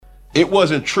It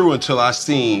wasn't true until I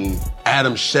seen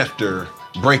Adam Schefter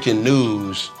breaking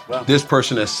news. Wow. This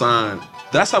person has signed.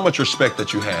 That's how much respect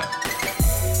that you have.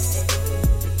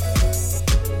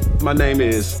 My name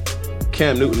is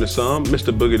Cam Newton the Sum,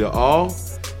 Mr. Boogie to All.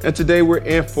 And today we're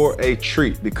in for a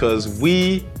treat because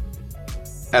we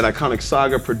at Iconic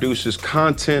Saga produces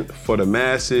content for the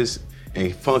masses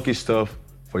and funky stuff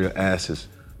for your asses.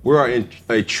 We are in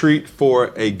a treat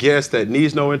for a guest that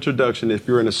needs no introduction if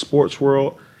you're in the sports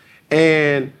world.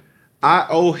 And I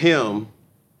owe him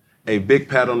a big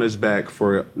pat on his back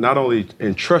for not only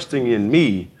entrusting in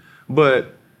me,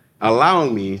 but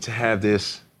allowing me to have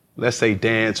this, let's say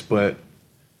dance, but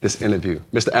this interview.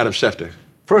 Mr. Adam Schefter.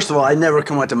 First of all, I never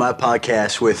come onto my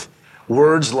podcast with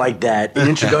words like that, an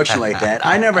introduction like that.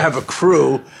 I never have a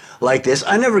crew like this.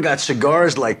 I never got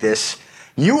cigars like this.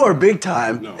 You are big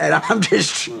time, and I'm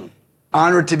just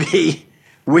honored to be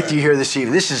with you here this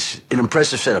evening. This is an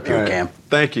impressive setup here, Cam.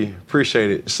 Thank you.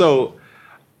 Appreciate it. So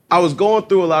I was going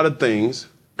through a lot of things,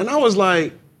 and I was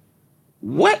like,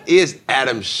 what is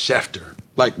Adam Schefter?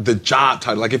 Like the job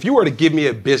title. Like if you were to give me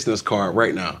a business card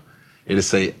right now, it'd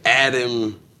say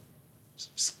Adam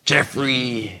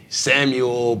Jeffrey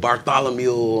Samuel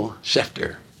Bartholomew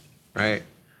Schefter, right?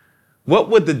 What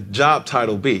would the job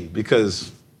title be?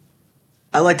 Because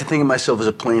I like to think of myself as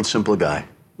a plain, simple guy,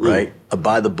 right? A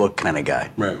by-the-book kind of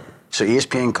guy. Right. So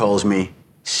ESPN calls me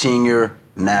Senior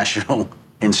National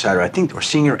Insider, I think, or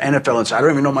Senior NFL Insider. I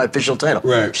don't even know my official title.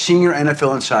 Right. Senior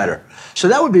NFL Insider. So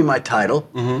that would be my title,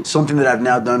 something that I've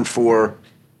now done for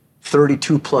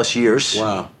 32 plus years.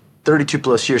 Wow. 32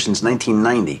 plus years since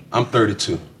 1990. I'm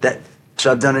 32.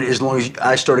 So I've done it as long as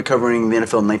I started covering the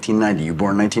NFL in 1990. You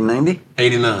born in 1990?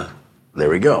 89. There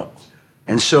we go.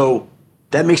 And so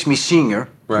that makes me senior,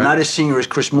 right. Not as senior as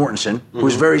Chris Mortensen,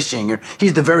 who's very senior.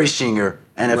 He's the very senior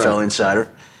NFL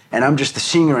insider, and I'm just the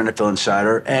senior NFL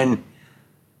insider. And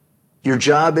your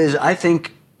job is, I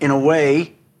think, in a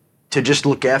way, to just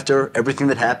look after everything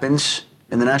that happens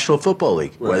in the National Football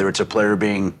League, whether it's a player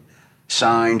being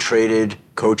signed, traded,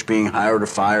 coach being hired or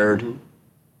fired,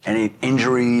 any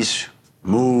injuries,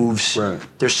 moves. Right.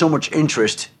 There's so much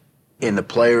interest in the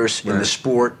players, in the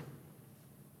sport,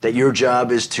 that your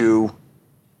job is to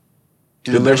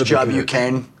do the best job you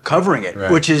can covering it,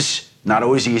 which is not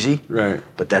always easy,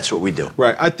 but that's what we do.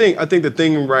 Right. I think the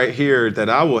thing right here that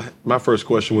my first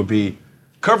question would be,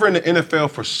 covering the NFL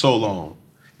for so long,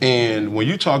 and when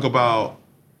you talk about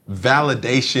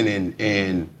validation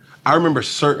and I remember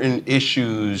certain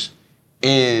issues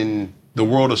in the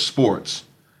world of sports,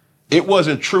 it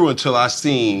wasn't true until I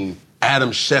seen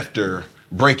Adam Schefter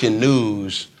breaking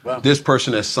news, this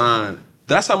person has signed.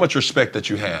 That's how much respect that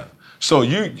you have. So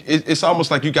it's almost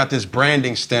like you got this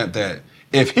branding stamp that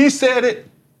if he said it,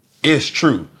 it's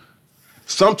true.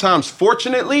 Sometimes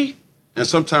fortunately, and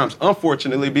sometimes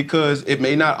unfortunately, because it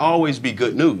may not always be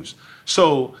good news.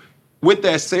 So with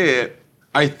that said,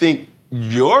 I think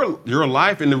your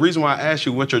life, and the reason why I asked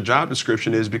you what your job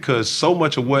description is, because so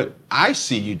much of what I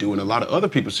see you do and a lot of other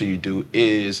people see you do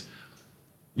is,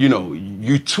 you know,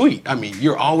 you tweet. I mean,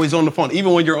 you're always on the phone.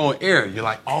 Even when you're on air, you're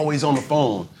like always on the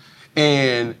phone.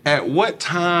 And at what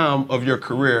time of your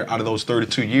career out of those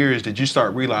 32 years did you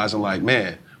start realizing like,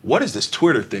 man, what is this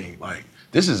Twitter thing? Like,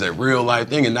 this is a real life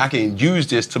thing and I can use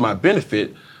this to my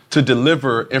benefit to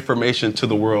deliver information to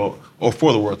the world or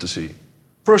for the world to see?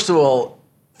 First of all,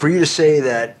 for you to say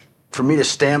that, for me to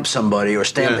stamp somebody or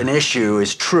stamp an issue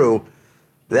is true,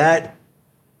 that's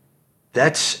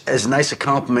as nice a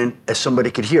compliment as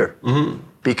somebody could hear.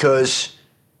 Because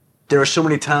there are so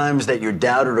many times that you're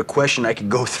doubted or questioned. I could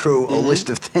go through a list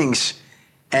of things,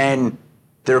 and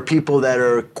there are people that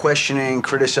are questioning,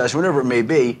 criticizing, whatever it may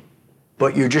be,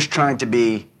 but you're just trying to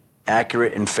be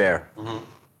accurate and fair.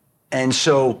 And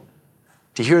so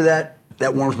to hear that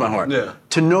warms my heart.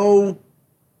 To know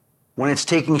when it's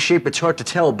taking shape, it's hard to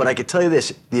tell, but I can tell you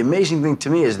this. The amazing thing to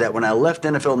me is that when I left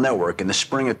NFL Network in the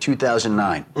spring of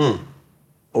 2009,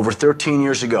 over 13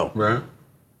 years ago,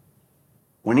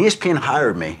 when ESPN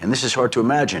hired me, and this is hard to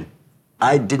imagine,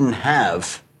 I didn't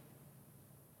have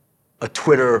a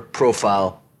Twitter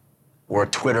profile or a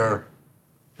Twitter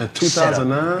in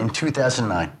 2009? In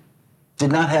 2009.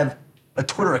 Did not have a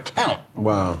Twitter account.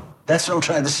 Wow. That's what I'm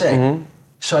trying to say.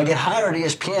 So I get hired at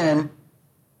ESPN,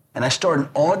 and I started in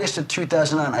August of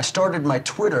 2009. I started my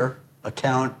Twitter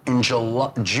account in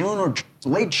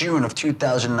late June of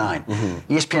 2009.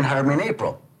 ESPN hired me in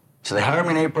April. So they hired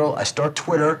me in April. I start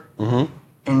Twitter.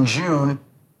 In June,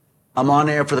 I'm on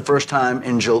air for the first time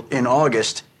in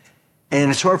August. And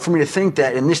it's hard for me to think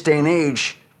that in this day and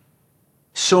age,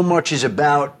 so much is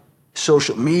about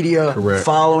social media,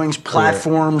 followings,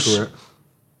 platforms.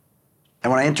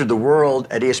 And when I entered the world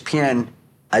at ESPN,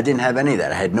 I didn't have any of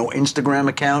that. I had no Instagram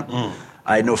account.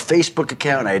 I had no Facebook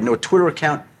account. I had no Twitter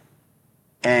account.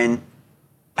 And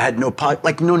I had no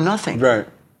nothing. Right.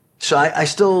 So I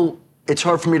still, it's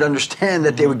hard for me to understand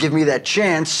that they would give me that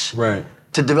chance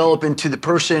to develop into the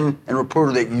person and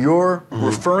reporter that you're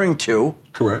referring to.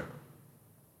 Correct.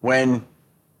 When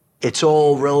it's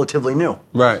all relatively new.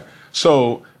 Right.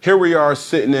 So here we are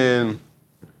sitting in,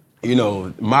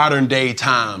 modern day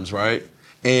times, right?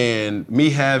 And me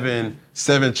having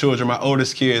 7 children, my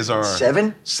oldest kids are...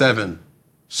 7? 7.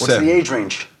 What's the age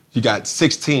range? You got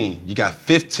 16, you got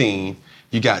 15,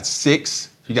 you got 6,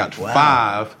 you got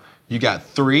 5, you got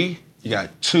 3, you got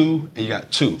 2, and you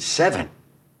got 2. 7.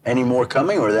 Any more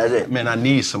coming, or that's it? Man, I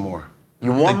need some more.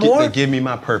 You want more? They give me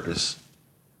my purpose.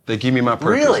 They give me my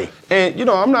purpose. Really? And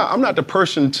I'm not the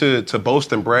person to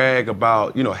boast and brag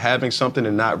about, having something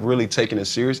and not really taking it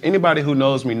serious. Anybody who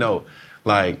knows me know,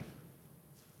 I'm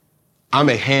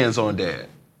a hands-on dad.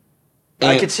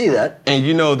 I could see that. And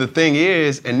the thing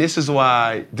is, and this is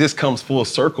why this comes full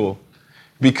circle,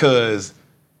 because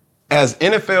as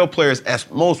NFL players, as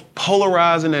most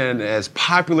polarizing and as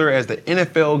popular as the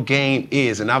NFL game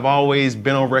is, and I've always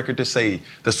been on record to say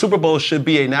the Super Bowl should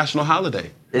be a national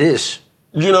holiday. It is.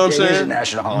 You know what I'm saying? It is a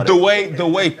national holiday. The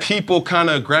way people kind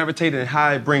of gravitate and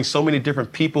how it brings so many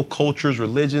different people, cultures,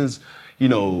 religions,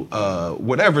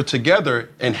 whatever together,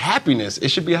 and happiness, it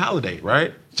should be a holiday,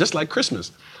 right? Just like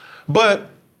Christmas. But,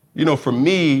 for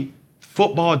me,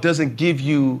 football doesn't give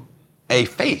you a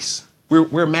face.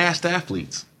 We're masked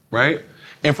athletes, right?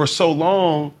 And for so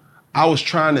long, I was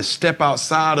trying to step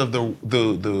outside of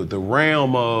the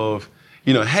realm of,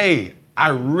 hey, I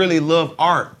really love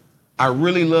art. I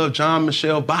really love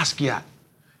Jean-Michel Basquiat,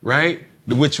 right?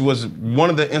 Which was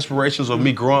one of the inspirations of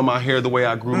me growing my hair the way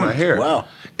I grew my hair. Wow.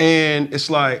 And it's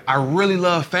like, I really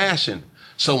love fashion.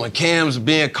 So when Cam's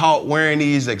being caught wearing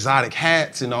these exotic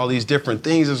hats and all these different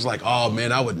things, it's like, oh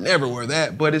man, I would never wear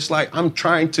that. But it's like, I'm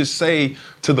trying to say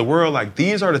to the world,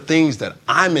 these are the things that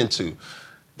I'm into.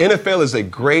 NFL is a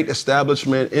great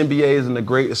establishment. NBA is a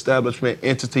great establishment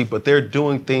entity, but they're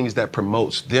doing things that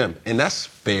promotes them. And that's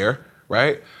fair,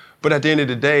 right? But at the end of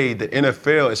the day, the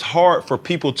NFL, it's hard for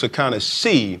people to kind of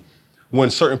see when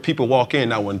certain people walk in.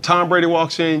 Now, when Tom Brady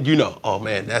walks in, oh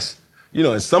man, that's,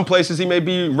 in some places he may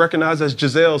be recognized as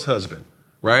Giselle's husband,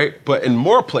 right? But in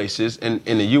more places, in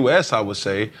the U.S., I would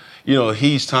say,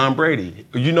 he's Tom Brady.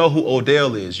 You know who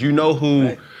Odell is. You know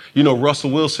who,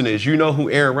 Russell Wilson is. You know who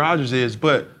Aaron Rodgers is.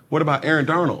 But what about Aaron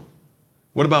Darnold?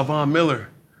 What about Von Miller?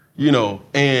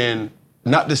 And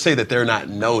not to say that they're not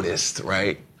noticed,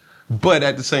 right? But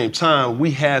at the same time,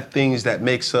 we have things that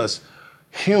makes us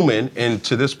human. And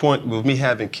to this point, with me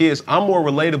having kids, I'm more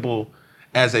relatable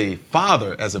as a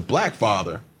father, as a black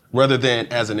father, rather than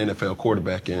as an NFL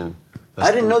quarterback. And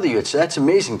I didn't know that that's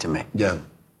amazing to me. Yeah.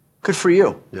 Good for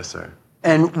you. Yes, sir.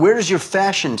 And where does your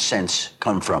fashion sense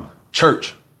come from?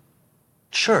 Church.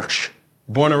 Church.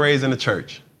 Born and raised in the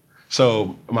church.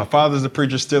 So my father's a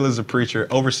preacher, still is a preacher,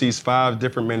 oversees 5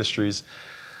 different ministries.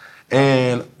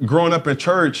 And growing up in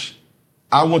church,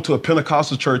 I went to a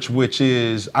Pentecostal church, I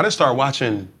didn't start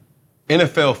watching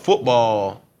NFL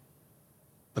football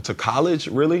until college,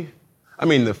 really. I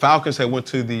mean, the Falcons had went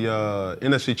to the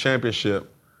NFC Championship,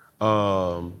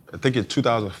 I think in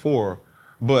 2004,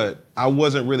 but I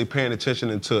wasn't really paying attention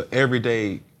until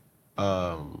everyday,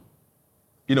 NFL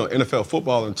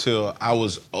football until I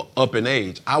was up in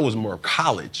age. I was more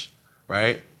college,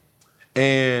 right?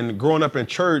 And growing up in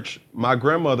church, my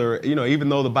grandmother, even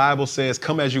though the Bible says,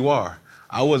 come as you are,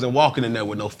 I wasn't walking in there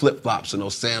with no flip-flops and no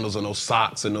sandals or no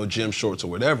socks and no gym shorts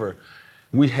or whatever.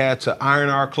 We had to iron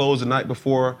our clothes the night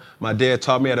before. My dad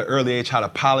taught me at an early age how to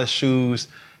polish shoes.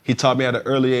 He taught me at an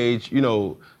early age,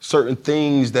 certain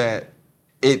things that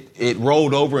it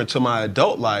rolled over into my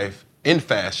adult life in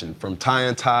fashion, from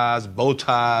tying ties, bow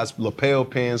ties, lapel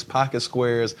pins, pocket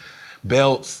squares,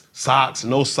 belts, socks,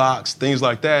 no socks, things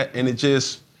like that. And it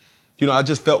just, I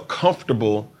just felt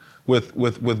comfortable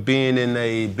with being in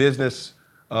a business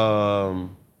casual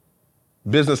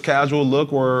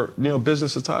look or,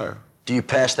 business attire. Do you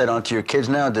pass that on to your kids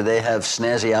now? Do they have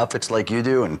snazzy outfits like you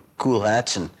do and cool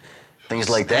hats and things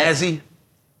like that? Snazzy?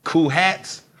 Cool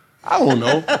hats? I don't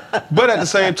know. But at the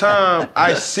same time,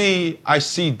 I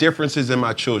see differences in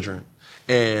my children.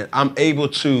 And I'm able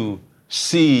to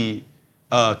see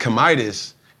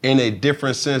Kamitis in a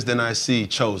different sense than I see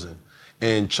Chosen.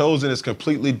 And Chosen is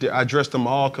I dress them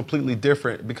all completely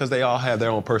different because they all have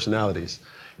their own personalities.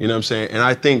 You know what I'm saying? And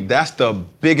I think that's the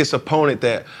biggest opponent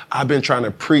that I've been trying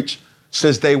to preach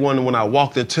since day one when I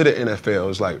walked into the NFL.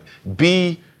 It's like,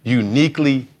 be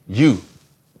uniquely you.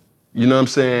 You know what I'm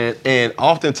saying? And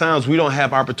oftentimes we don't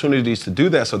have opportunities to do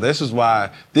that. So this is why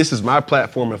this is my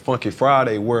platform at Funky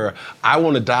Friday, where I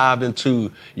want to dive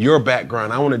into your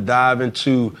background. I want to dive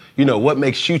into, what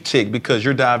makes you tick, because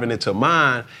you're diving into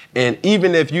mine. And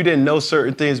even if you didn't know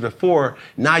certain things before,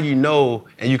 now you know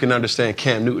and you can understand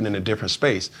Cam Newton in a different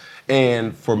space.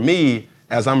 And for me,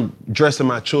 as I'm dressing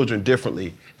my children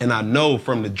differently, and I know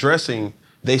from the dressing,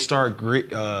 they start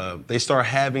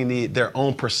having their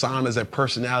own personas and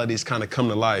personalities kind of come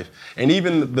to life. And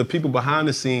even the people behind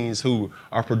the scenes who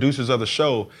are producers of the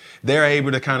show, they're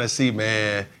able to kind of see,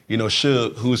 man,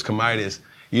 Suge, who's Kamitis,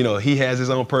 he has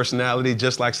his own personality,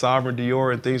 just like Sovereign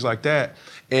Dior and things like that.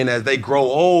 And as they grow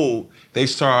old, they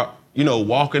start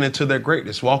walking into their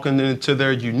greatness, walking into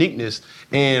their uniqueness.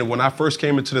 And when I first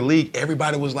came into the league,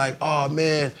 everybody was like, oh,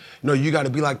 man, you got to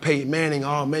be like Peyton Manning.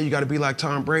 Oh, man, you got to be like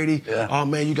Tom Brady. Yeah. Oh,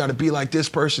 man, you got to be like this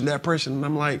person, that person. And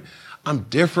I'm like, I'm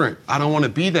different. I don't want to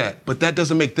be that. But that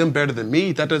doesn't make them better than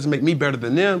me. That doesn't make me better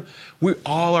than them. We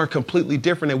all are completely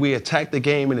different, and we attack the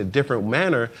game in a different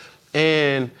manner.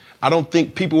 And I don't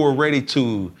think people were ready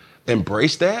to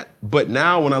embrace that. But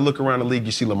now when I look around the league,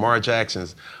 you see Lamar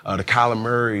Jacksons, the Kyler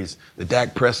Murrays, the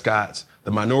Dak Prescotts,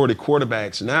 the minority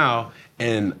quarterbacks now,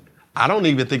 and I don't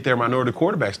even think they're minority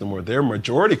quarterbacks no more. They're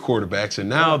majority quarterbacks, and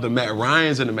now the Matt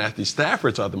Ryans and the Matthew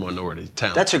Staffords are the minority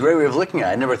talent. That's a great way of looking at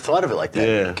it. I never thought of it like that.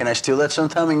 Yeah. Can I steal that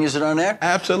sometime and use it on air?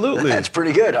 Absolutely. That's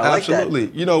pretty good. I like that.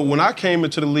 Absolutely. When I came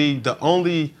into the league, the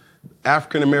only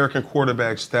African-American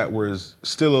quarterbacks that was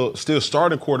still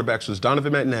starting quarterbacks was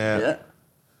Donovan McNabb, Yeah.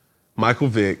 Michael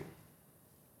Vick.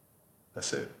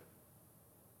 That's it.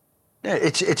 Yeah,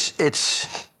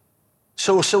 it's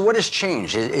so what has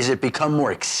changed? Is it become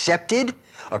more accepted?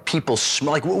 Are people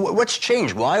what's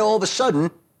changed? Why all of a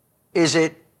sudden is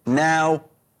it now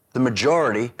the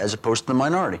majority as opposed to the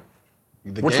minority?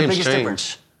 What's the biggest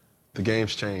difference? The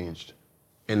game's changed.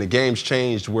 And the game's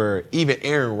changed where even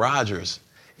Aaron Rodgers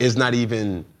is not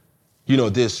even,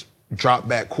 this drop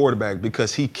back quarterback,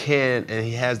 because he can and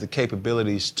he has the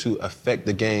capabilities to affect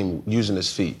the game using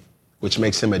his feet, which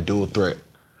makes him a dual threat,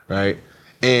 right?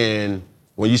 And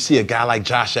when you see a guy like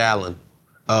Josh Allen,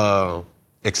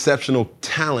 exceptional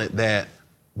talent, that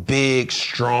big,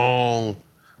 strong,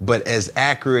 but as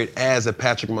accurate as a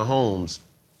Patrick Mahomes.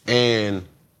 And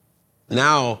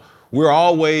now we're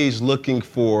always looking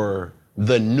for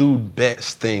the new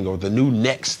best thing or the new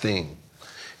next thing.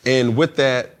 And with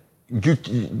that,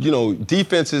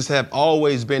 defenses have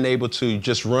always been able to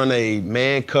just run a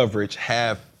man coverage,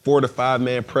 have 4 to 5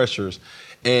 man pressures,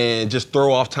 and just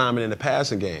throw off timing in the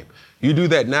passing game. You do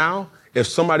that now, if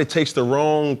somebody takes the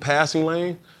wrong passing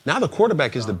lane, now the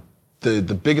quarterback is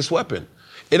the biggest weapon.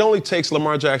 It only takes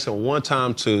Lamar Jackson one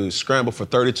time to scramble for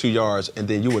 32 yards, and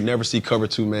then you would never see cover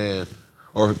 2 man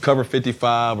or cover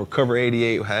 55 or cover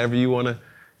 88, however you want to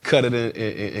cut it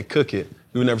and cook it.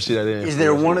 You would never see that in. Is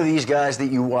there one of these guys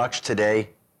that you watch today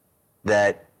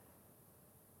that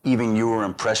even you were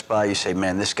impressed by? You say,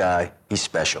 man, this guy, he's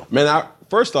special. Man,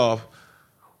 first off,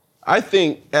 I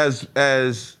think as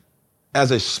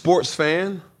a sports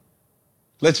fan,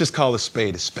 let's just call a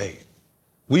spade a spade.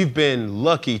 We've been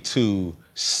lucky to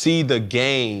see the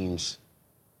games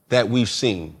that we've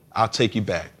seen. I'll take you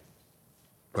back,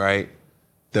 right?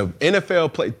 The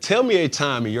NFL play. Tell me a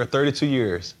time in your 32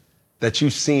 years that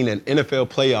you've seen an NFL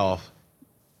playoff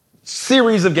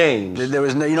series of games. There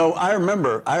was no, I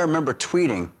remember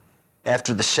tweeting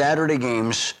after the Saturday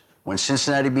games when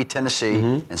Cincinnati beat Tennessee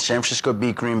and San Francisco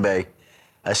beat Green Bay.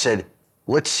 I said,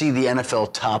 let's see the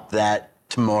NFL top that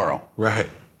tomorrow. Right.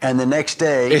 And the next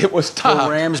day, it was tough. The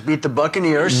Rams beat the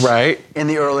Buccaneers in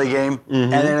the early game.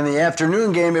 And then in the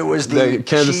afternoon game, it was the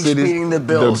Kansas Chiefs beating the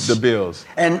Bills. The Bills.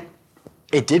 And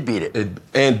it did beat it.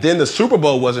 And then the Super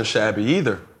Bowl wasn't shabby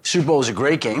either. Super Bowl was a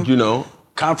great game.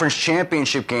 Conference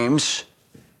championship games.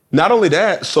 Not only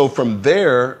that, so from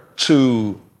there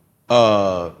to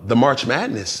the March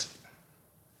Madness,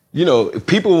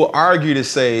 people will argue to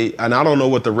say, and I don't know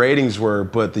what the ratings were,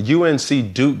 but the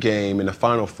UNC Duke game in the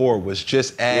Final Four was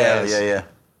just as... Yeah.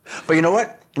 But you know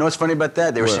what? You know what's funny about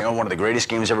that? They were saying, one of the greatest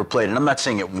games ever played. And I'm not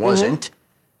saying it wasn't.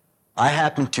 I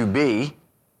happened to be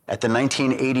at the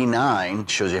 1989,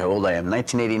 shows you how old I am,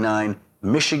 1989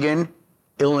 Michigan,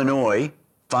 Illinois,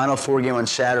 Final Four game on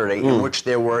Saturday, in which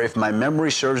there were, if my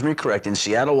memory serves me correct, in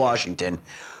Seattle, Washington,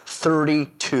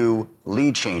 32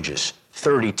 lead changes.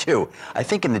 32. I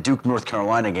think in the Duke, North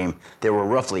Carolina game, there were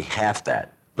roughly half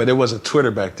that. But there wasn't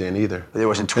Twitter back then either. There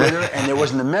wasn't Twitter, and there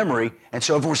wasn't the memory, and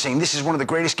so everyone was saying, this is one of the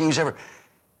greatest games ever.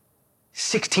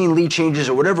 16 lead changes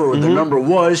or whatever the number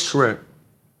was. Correct.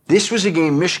 This was a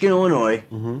game, Michigan, Illinois,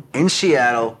 in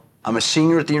Seattle, I'm a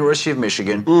senior at the University of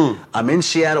Michigan. I'm in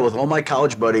Seattle with all my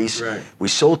college buddies. Right. We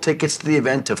sold tickets to the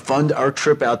event to fund our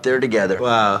trip out there together.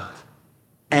 Wow.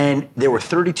 And there were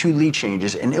 32 lead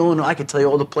changes. In Illinois, I could tell you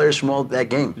all the players from all that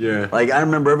game. Yeah. Like, I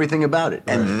remember everything about it.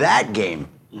 And that game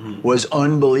was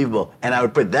unbelievable. And I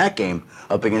would put that game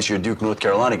up against your Duke, North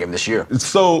Carolina game this year.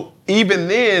 So even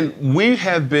then, we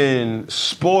have been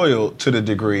spoiled to the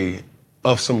degree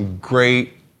of some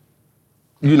great,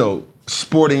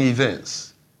 sporting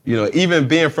events. Even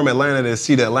being from Atlanta to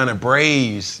see the Atlanta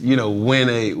Braves,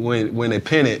 win a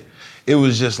pennant, it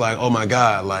was just like, oh my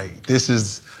God, like this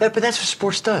is. But that's what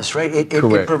sports does, right? It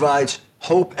Correct. provides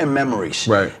hope and memories.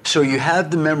 Right. So you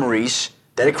have the memories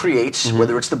that it creates,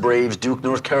 whether it's the Braves, Duke,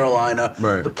 North Carolina,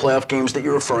 Right. the playoff games that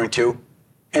you're referring to,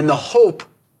 and the hope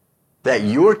that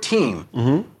your team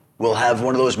will have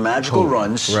one of those magical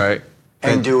runs Right.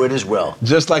 and do it as well.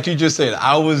 Just like you just said,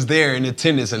 I was there in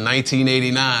attendance in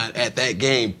 1989 at that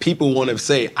game. People want to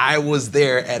say I was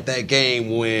there at that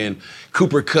game when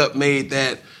Cooper Kupp made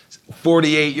that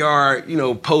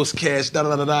 48-yard, post catch,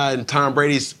 and Tom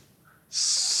Brady's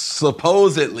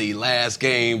supposedly last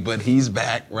game, but he's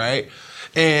back, right?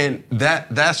 And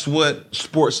that's what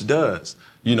sports does,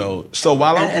 So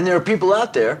while And there are people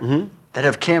out there that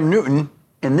have Cam Newton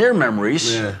in their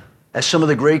memories as some of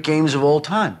the great games of all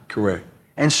time. Correct.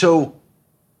 And so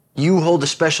you hold a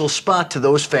special spot to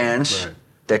those fans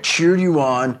that cheered you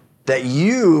on, that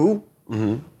you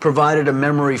provided a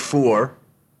memory for,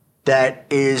 that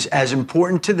is as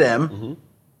important to them,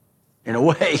 in a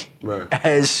way,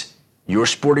 as your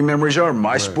sporting memories are,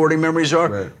 my sporting memories are.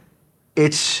 Right.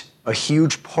 It's a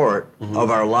huge part of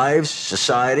our lives,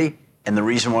 society, and the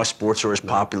reason why sports are as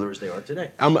popular as they are today.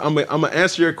 I'm gonna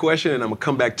answer your question, and I'm gonna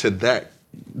come back to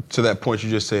that point you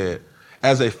just said.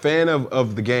 As a fan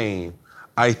of the game,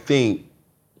 I think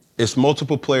it's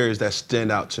multiple players that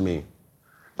stand out to me.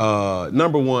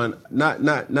 Number one,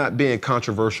 not being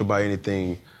controversial by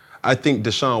anything, I think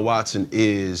Deshaun Watson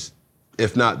is,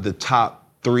 if not the top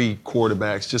 3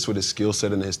 quarterbacks, just with his skill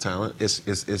set and his talent.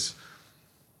 It's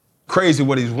crazy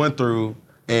what he's went through,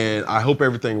 and I hope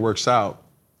everything works out.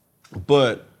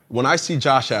 But when I see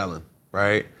Josh Allen,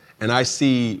 right, and I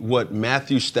see what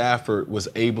Matthew Stafford was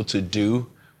able to do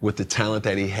with the talent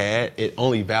that he had, it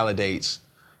only validates,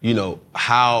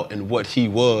 how and what he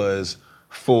was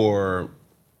for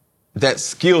that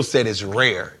skill set is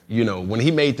rare. When he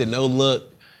made the no look,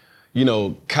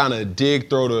 kind of dig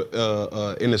throw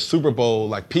in the Super Bowl,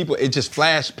 like people, it just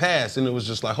flashed past, and it was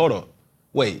just like, hold on,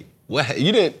 wait, what?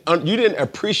 You didn't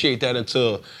appreciate that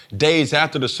until days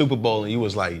after the Super Bowl, and you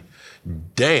was like,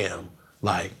 damn,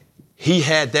 like he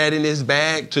had that in his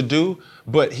bag to do,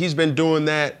 but he's been doing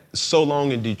that so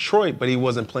long in Detroit, but he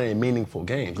wasn't playing meaningful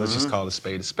games. Let's just call a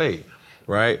spade,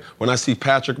 right? When I see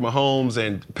Patrick Mahomes,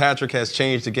 and Patrick has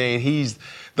changed the game, he's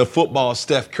the football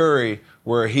Steph Curry,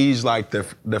 where he's like the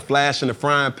flash in the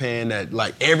frying pan that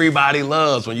like everybody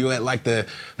loves when you're at like the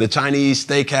Chinese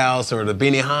steakhouse or the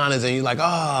Benihana's, and you're like,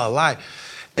 oh, like,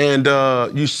 and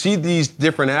you see these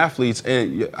different athletes,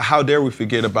 and how dare we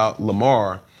forget about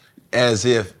Lamar, as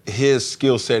if his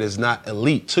skill set is not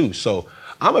elite too. So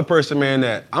I'm a person, man,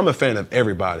 that I'm a fan of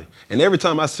everybody. And every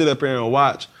time I sit up here and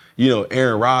watch,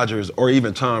 Aaron Rodgers or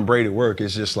even Tom Brady work,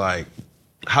 it's just like,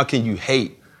 how can you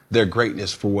hate their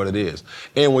greatness for what it is?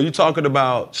 And when you're talking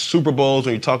about Super Bowls,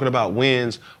 when you're talking about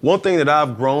wins, one thing that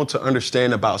I've grown to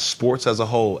understand about sports as a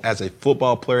whole, as a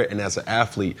football player and as an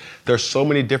athlete, there's so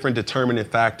many different determining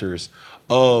factors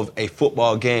of a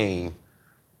football game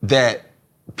that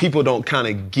people don't kind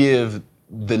of give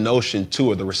the notion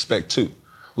to or the respect to.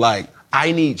 Like,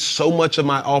 I need so much of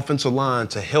my offensive line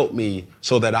to help me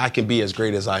so that I can be as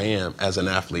great as I am as an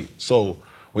athlete. So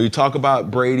when you talk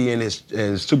about Brady and his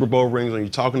Super Bowl rings, when you're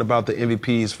talking about the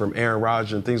MVPs from Aaron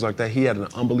Rodgers and things like that, he had an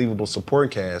unbelievable supporting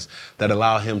cast that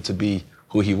allowed him to be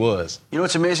who he was.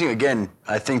 It's amazing. Again,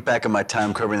 I think back on my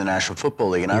time covering the National Football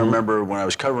League, and I remember when I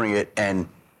was covering it, and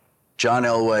John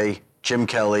Elway, Jim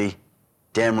Kelly,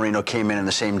 Dan Marino came in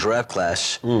the same draft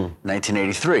class,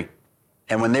 1983.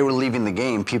 And when they were leaving the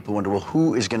game, people wondered, well,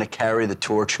 who is going to carry the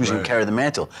torch? Who's going to carry the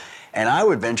mantle? And I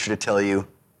would venture to tell you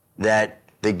that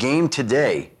the game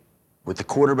today, with the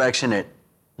quarterbacks in it,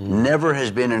 never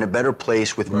has been in a better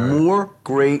place with more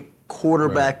great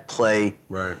quarterback play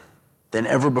than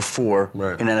ever before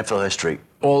in NFL history,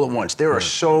 all at once. There are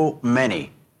so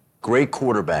many great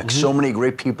quarterbacks, so many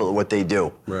great people at what they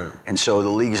do. And so the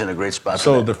league is in a great spot for that.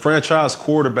 So the franchise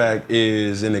quarterback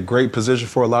is in a great position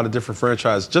for a lot of different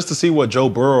franchises. Just to see what Joe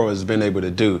Burrow has been able to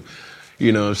do,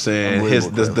 you know what I'm saying?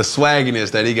 The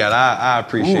swagginess that he got, I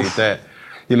appreciate that.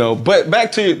 But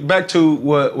back to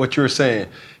what you were saying.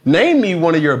 Name me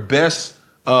one of your best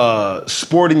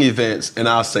sporting events, and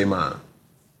I'll say mine.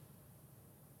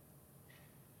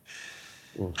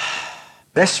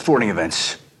 Best sporting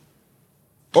events.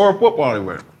 Or football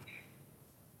event.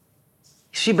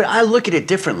 See, but I look at it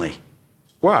differently.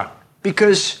 Why?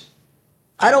 Because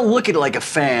I don't look at it like a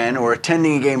fan or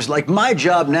attending games. Like, my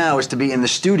job now is to be in the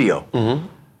studio. Mm-hmm.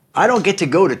 I don't get to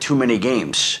go to too many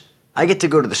games. I get to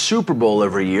go to the Super Bowl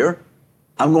every year.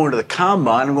 I'm going to the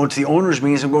Combine. I'm going to the owners'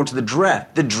 meetings. I'm going to the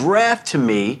draft. The draft, to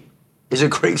me, is a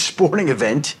great sporting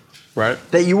event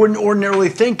that you wouldn't ordinarily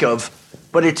think of,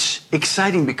 but it's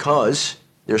exciting because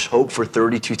there's hope for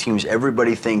 32 teams.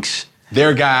 Everybody thinks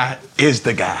their guy is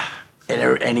the guy.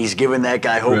 And he's giving that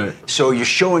guy hope. Right. So you're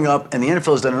showing up, and the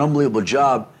NFL has done an unbelievable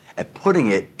job at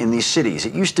putting it in these cities.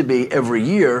 It used to be every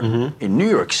year in New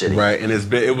York City. Right, and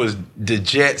it was the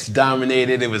Jets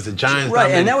dominated, it was the Giants right,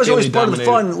 dominated. And that was always part dominated.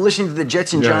 of the fun, listening to the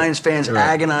Jets and Giants fans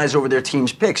agonize over their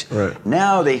team's picks. Right.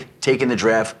 Now they've taken the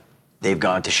draft, they've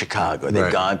gone to Chicago,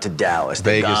 they've gone to Dallas,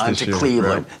 they've gone to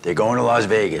Cleveland, they're going to Las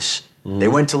Vegas. They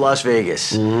went to Las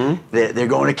Vegas. They're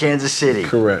going to Kansas City.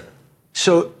 Correct.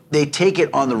 So they take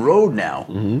it on the road now,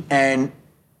 and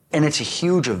it's a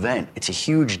huge event. It's a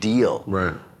huge deal.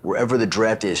 Right. Wherever the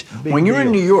draft is. When you're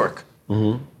in New York,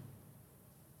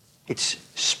 it's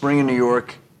spring in New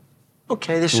York.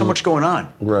 Okay, there's so much going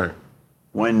on. Right.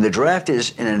 When the draft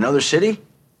is in another city,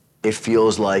 it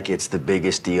feels like it's the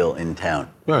biggest deal in town.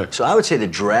 Right. So I would say the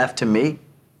draft, to me,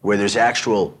 where there's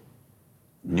actual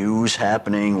news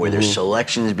happening, where there's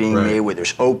selections being made, where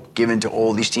there's hope given to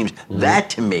all these teams,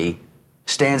 that to me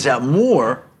stands out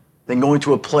more than going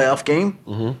to a playoff game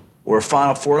or a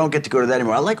Final Four. I don't get to go to that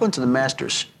anymore. I like going to the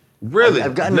Masters. Really?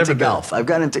 I've gotten into golf. I've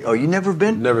gotten into. Oh, you never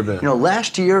been? Never been. You know,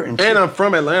 last year and I'm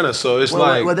from Atlanta, so it's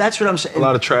well, that's what I'm saying. A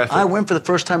lot of traffic. I went for the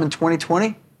first time in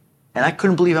 2020, and I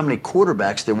couldn't believe how many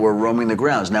quarterbacks there were roaming the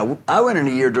grounds. Now, I went in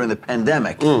a year during the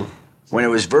pandemic when it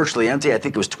was virtually empty. I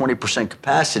think it was 20%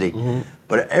 capacity.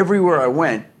 But everywhere I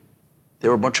went,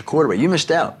 there were a bunch of quarterbacks. You missed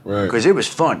out because it was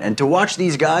fun, and to watch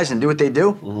these guys and do what they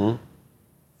do,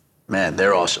 man,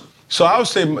 they're awesome. So I would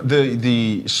say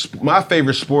my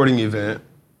favorite sporting event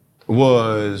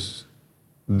was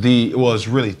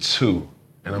really two,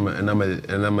 and I'm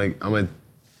gonna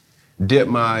dip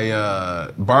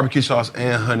my barbecue sauce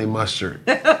and honey mustard.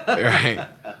 Right.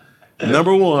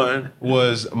 Number one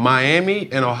was Miami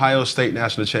and Ohio State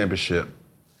National Championship,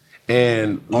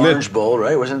 and Orange Bowl,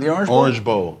 right? Wasn't it the Orange Bowl? Orange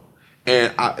Bowl.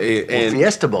 And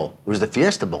Fiesta Bowl. It was the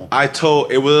Fiesta Bowl.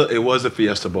 It was a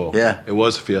Fiesta Bowl. Yeah. It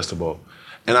was a Fiesta Bowl.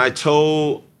 And I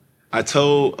told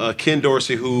Ken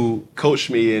Dorsey, who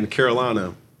coached me in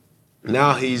Carolina.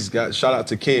 Now shout out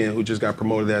to Ken, who just got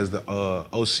promoted as the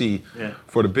OC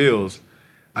for the Bills.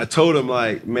 I told him,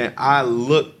 like, man, I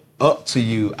look up to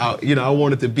you. I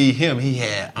wanted to be him. He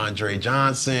had Andre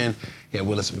Johnson, he had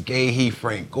Willis McGahee,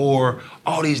 Frank Gore,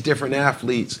 all these different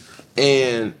athletes.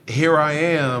 And here I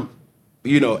am,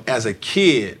 as a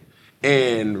kid,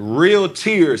 and real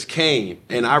tears came.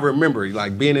 And I remember,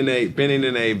 like, being in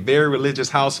a very religious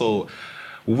household,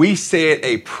 we said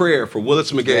a prayer for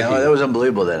Willis McGahee. Yeah, that was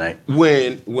unbelievable that night.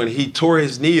 When he tore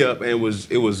his knee up, and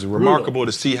it was remarkable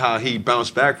to see how he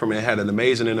bounced back from it and had an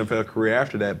amazing NFL career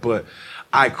after that. But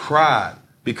I cried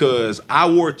because I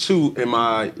wore two in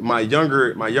my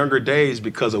younger days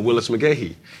because of Willis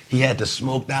McGahee. He had the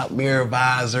smoked out mirror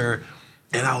visor.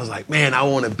 And I was like, man, I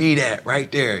want to be that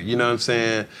right there. You know what I'm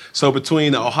saying? So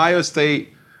between the Ohio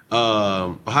State,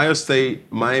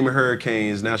 Miami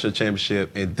Hurricanes National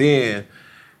Championship, and then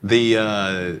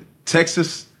the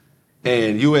Texas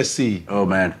and USC. Oh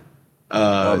man.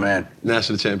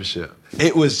 National Championship.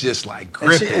 It was just like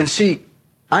gripping. And see,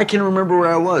 I can remember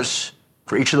where I was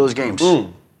for each of those games.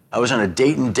 I was on a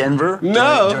date in Denver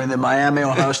during the Miami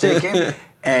Ohio State game,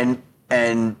 and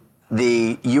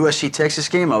the USC Texas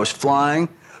game, I was flying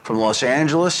from Los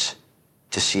Angeles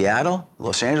to Seattle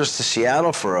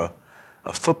for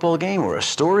a football game or a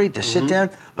story to sit down.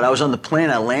 But I was on the plane,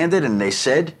 I landed, and they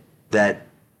said that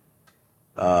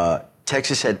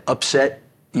Texas had upset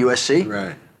USC.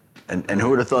 Right. And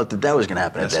who would have thought that was going to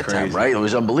happen at that time, right? It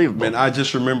was unbelievable. Man, I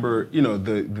just remember,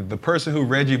 the person who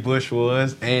Reggie Bush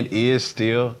was and is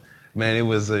still, man, it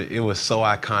was so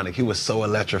iconic. He was so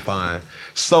electrifying.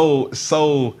 So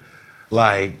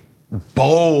like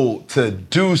bold to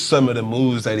do some of the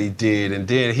moves that he did, and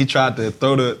then he tried to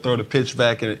throw the pitch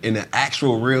back in the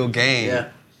actual real game.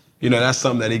 Yeah. That's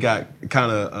something that he got kind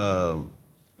of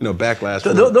backlash.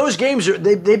 Those games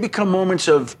they become moments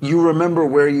of you remember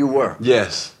where you were.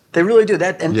 Yes. They really do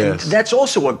that, and that's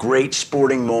also what great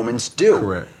sporting moments do.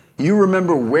 Correct. You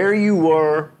remember where you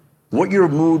were, what your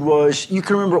mood was. You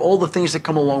can remember all the things that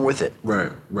come along with it.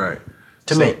 Right.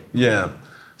 To me. Yeah.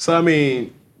 So, I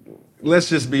mean, let's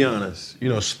just be honest. You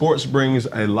know, sports brings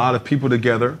a lot of people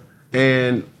together,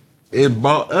 and it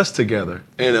brought us together.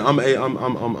 And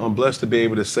I'm blessed to be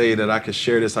able to say that I can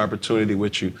share this opportunity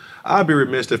with you. I'd be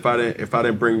remiss if I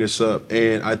didn't bring this up.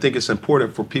 And I think it's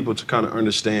important for people to kind of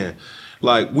understand.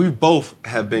 Like, we both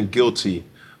have been guilty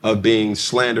of being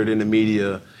slandered in the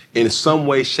media in some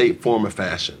way, shape, form, or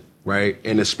fashion, right?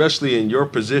 And especially in your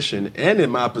position and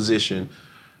in my position,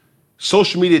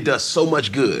 social media does so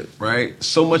much good, right?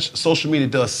 Social media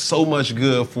does so much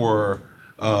good for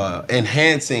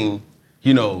enhancing,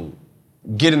 you know,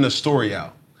 getting the story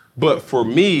out. But for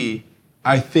me,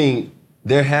 I think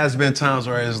there has been times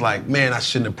where it's like, man, I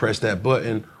shouldn't have pressed that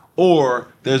button. Or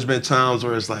there's been times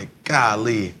where it's like,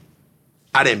 golly,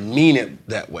 I didn't mean it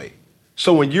that way.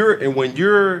 So when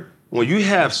you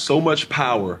have so much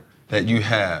power that you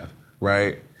have,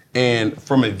 right? And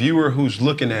from a viewer who's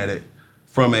looking at it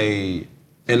from and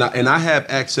I have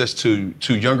access to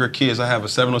younger kids. I have a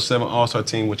 707 All-Star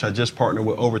team, which I just partnered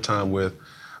with Overtime with,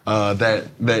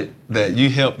 that you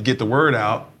help get the word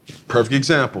out. Perfect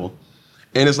example.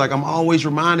 And it's like, I'm always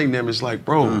reminding them, it's like,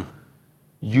 bro,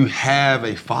 you have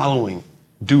a following.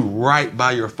 Do right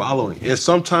by your following. And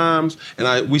sometimes,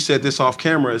 we said this off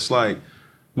camera, it's like,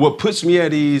 what puts me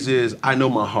at ease is I know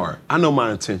my heart. I know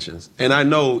my intentions. And I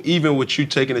know even with you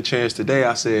taking a chance today,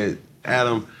 I said,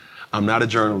 Adam, I'm not a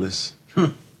journalist.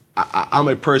 I'm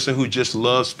a person who just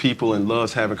loves people and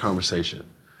loves having conversation.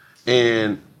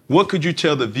 And what could you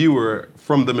tell the viewer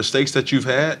from the mistakes that you've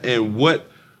had and what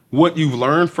you've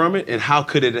learned from it, and how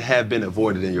could it have been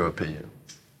avoided in your opinion?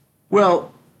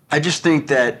 Well, I just think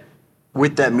that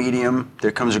with that medium,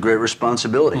 there comes a great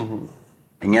responsibility. Mm-hmm.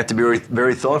 And you have to be very,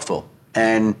 very thoughtful.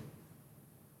 And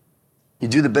you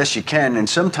do the best you can, and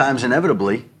sometimes,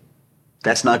 inevitably,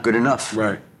 that's not good enough.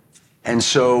 Right. And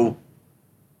so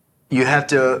you have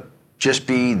to just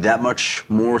be that much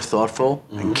more thoughtful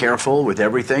and careful with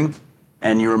everything.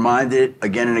 And you're reminded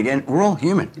again and again, we're all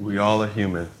human. We all are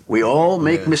human. We all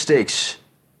make mistakes.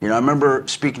 You know, I remember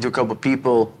speaking to a couple of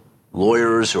people,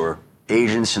 lawyers or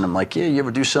agents, and I'm like, yeah, you ever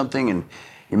do something and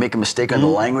you make a mistake on the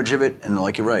language of it? And they're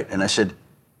like, you're right. And I said,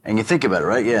 and you think about it,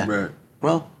 right? Yeah. Right.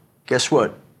 Well, guess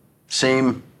what?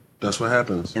 Same. That's what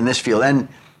happens. In this field. And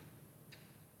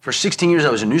for 16 years, I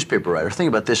was a newspaper writer. Think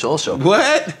about this also.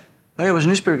 What? I was a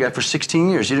newspaper guy for 16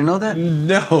 years. You didn't know that?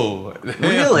 No.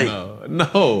 Really?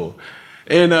 No.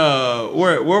 And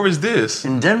where was this?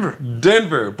 In Denver.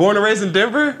 Denver. Born and raised in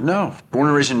Denver? No. Born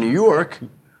and raised in New York,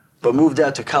 but moved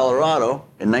out to Colorado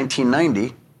in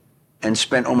 1990 and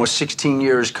spent almost 16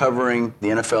 years covering the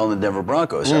NFL and the Denver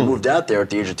Broncos. I moved out there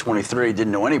at the age of 23,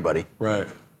 didn't know anybody. Right.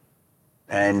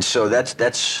 And so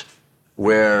that's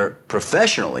where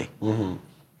professionally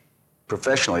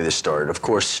this started. Of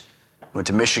course, went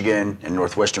to Michigan and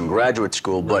Northwestern Graduate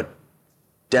School, but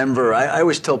Denver, I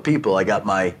always tell people I got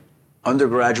my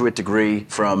undergraduate degree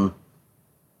from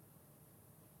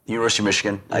the University of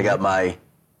Michigan. I got my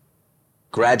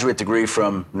graduate degree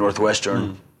from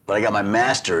Northwestern, but I got my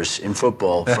master's in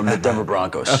football from the Denver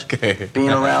Broncos. Okay.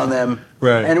 Being around them.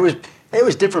 Right. And it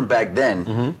was different back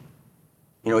then.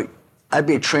 You know, I'd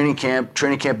be at training camp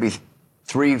be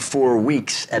 3-4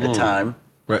 weeks at a time.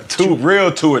 Right.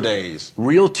 Real two-a-days.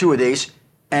 Real two-a-days.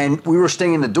 And we were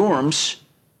staying in the dorms,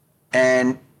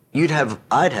 and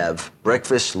I'd have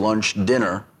breakfast, lunch,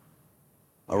 dinner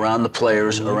around the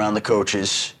players, around the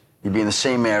coaches. You'd be in the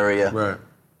same area. Right.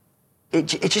 It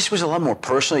just was a lot more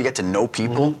personal. You get to know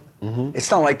people. It's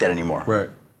not like that anymore. Right.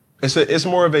 It's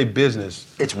more of a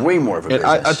business. It's way more of a business.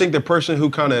 I think the person who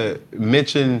kind of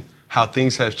mentioned how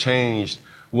things have changed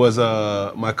was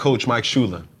my coach, Mike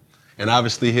Shula. And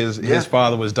obviously his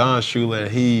father was Don Shula,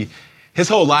 and his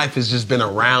whole life has just been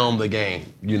around the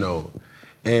game, you know.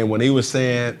 And when he was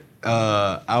saying,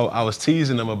 I was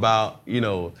teasing him about, you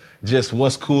know, just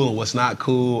what's cool and what's not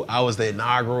cool. I was the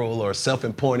inaugural or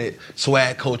self-appointed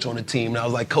swag coach on the team. And I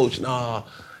was like, Coach, nah,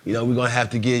 you know, we're going to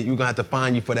have to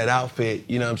find you for that outfit.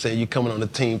 You know what I'm saying? You coming on the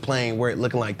team playing, wear it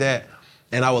looking like that.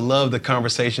 And I would love the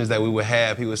conversations that we would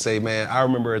have. He would say, man, I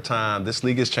remember a time, this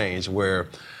league has changed, where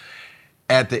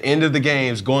at the end of the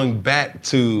games, going back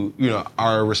to, you know,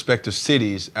 our respective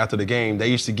cities after the game, they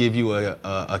used to give you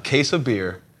a case of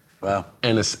beer. Wow.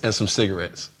 And some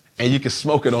cigarettes. And you could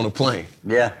smoke it on a plane.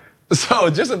 Yeah. So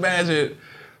just imagine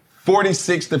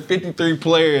 46 to 53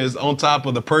 players on top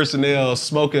of the personnel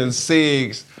smoking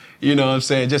cigs, you know what I'm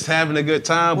saying, just having a good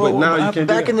time. But now you can't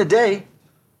back in the day,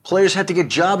 players had to get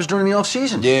jobs during the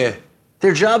offseason. Yeah.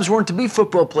 Their jobs weren't to be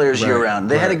football players year-round.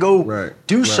 They had to go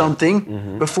do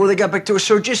something before they got back to it.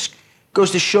 So it just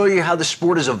goes to show you how the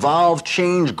sport has evolved,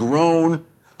 changed, grown.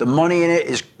 The money in it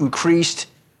is increased.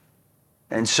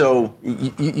 And so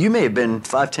you may have been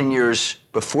 5-10 years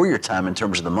before your time in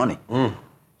terms of the money.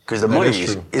 Because the money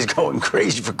is going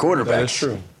crazy for quarterbacks. That is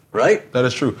true. Right? That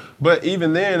is true. But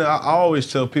even then, I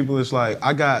always tell people, it's like,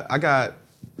 I got,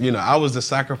 I was the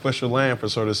sacrificial lamb, for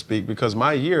so to speak, because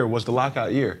my year was the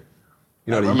lockout year.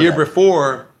 The year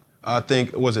before, I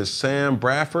think, was it Sam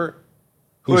Bradford?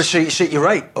 So you're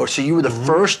right. Oh, so you were the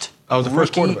first. I was the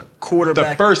first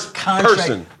quarterback. The first contract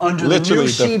person under the new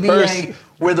CBA,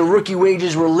 where the rookie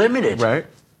wages were limited. Right.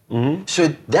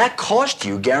 So that cost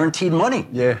you guaranteed money.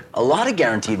 Yeah. A lot of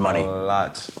guaranteed money.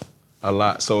 A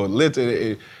lot. So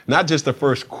literally, not just the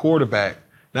first quarterback,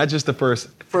 not just the first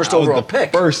overall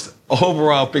pick. First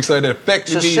overall pick. So it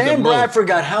affected me the most. So Sam Bradford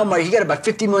got how much? He got about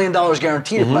 $50 million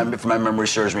guaranteed, if my memory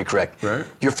serves me correct. Right.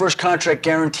 Your first contract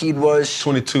guaranteed was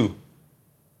 22.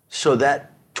 So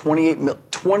that 28 million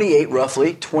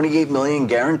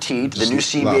guaranteed. The new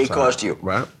CBA cost you.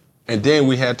 Right. And then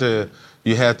you had to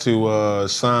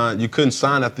sign. You couldn't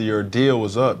sign after your deal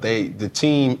was up. The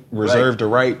team reserved the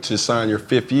right to sign your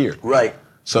 5th year. Right.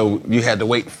 So you had to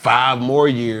wait 5 more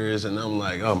years, and I'm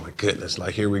like, oh my goodness,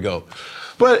 like here we go.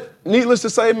 But needless to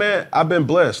say, man, I've been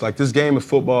blessed. Like this game of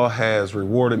football has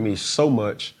rewarded me so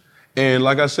much. And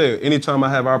like I said, anytime I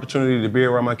have opportunity to be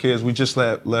around my kids, we just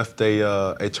left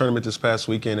a tournament this past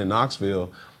weekend in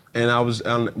Knoxville,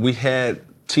 and we had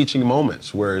teaching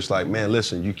moments where it's like, man,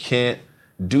 listen, you can't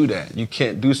do that. You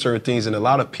can't do certain things. And a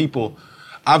lot of people,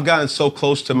 I've gotten so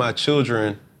close to my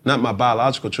children, not my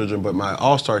biological children, but my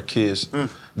all-star kids,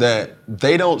 that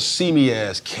they don't see me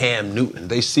as Cam Newton.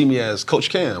 They see me as Coach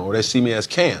Cam, or they see me as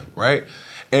Cam, right?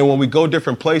 And when we go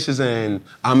different places and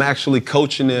I'm actually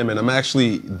coaching them and I'm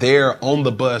actually there on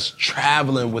the bus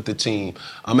traveling with the team,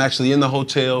 I'm actually in the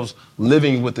hotels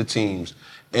living with the teams.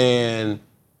 And,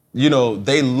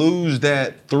 they lose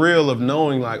that thrill of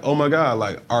knowing like, oh my God,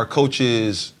 like our coach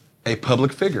is a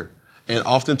public figure. And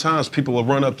oftentimes people will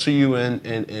run up to you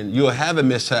and you'll have a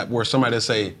mishap where somebody will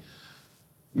say,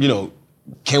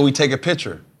 can we take a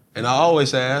picture? And I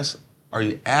always ask, are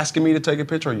you asking me to take a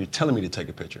picture or are you telling me to take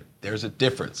a picture? There's a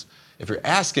difference. If you're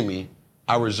asking me,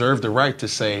 I reserve the right to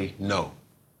say no.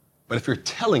 But if you're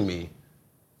telling me,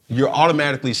 you're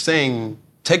automatically saying,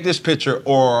 take this picture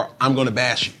or I'm going to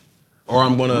bash you. Or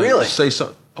I'm going to say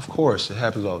something. Of course, it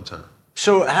happens all the time.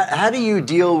 So how do you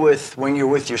deal with when you're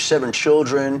with your 7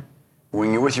 children,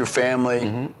 when you're with your family,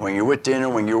 when you're with dinner,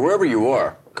 when you're wherever you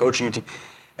are, coaching your team,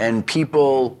 and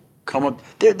people come up?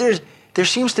 There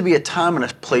seems to be a time and a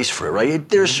place for it, right?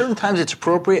 There are certain times it's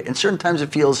appropriate and certain times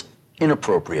it feels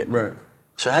inappropriate. Right.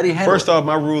 So how do you handle it? First off,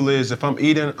 my rule is if I'm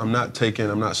eating, I'm not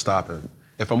stopping.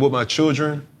 If I'm with my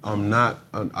children,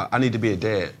 I need to be a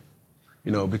dad.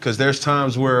 Because there's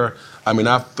times where,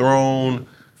 I've thrown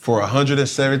for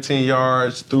 117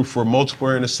 yards, threw for multiple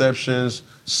interceptions,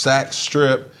 sack,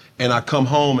 strip, and I come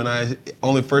home and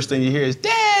only first thing you hear is,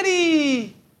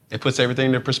 Daddy! It puts everything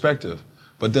into perspective.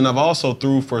 But then I've also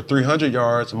threw for 300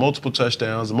 yards, multiple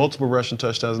touchdowns, multiple rushing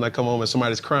touchdowns, and I come home and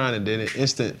somebody's crying, and then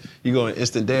you go in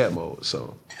instant dad mode.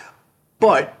 So,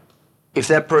 but if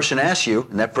that person asks you,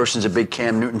 and that person's a big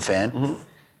Cam Newton fan,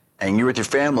 and you're with your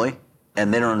family,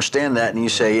 and they don't understand that, and you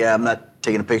say, yeah, I'm not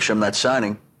taking a picture, I'm not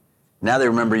signing, now they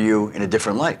remember you in a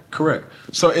different light. Correct.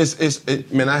 So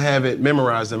I have it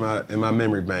memorized in my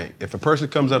memory bank. If a person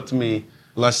comes up to me,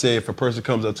 let's say if a person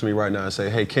comes up to me right now and say,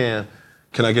 hey, Cam,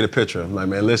 can I get a picture? I'm like,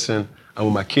 man, listen, I'm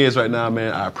with my kids right now,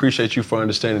 man. I appreciate you for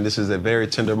understanding this is a very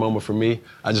tender moment for me.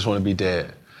 I just want to be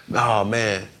dad. Oh,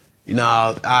 man.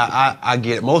 I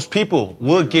get it. Most people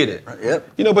will get it.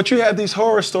 Yep. But you have these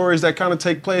horror stories that kind of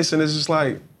take place, and it's just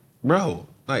like, bro,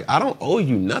 like, I don't owe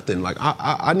you nothing. Like,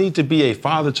 I need to be a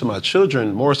father to my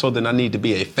children more so than I need to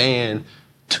be a fan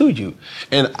to you.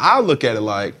 And I look at it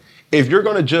like, if you're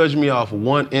going to judge me off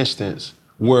one instance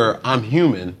where I'm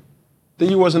human, then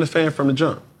you wasn't a fan from the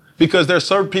jump. Because there's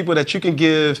certain people that you can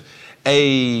give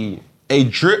a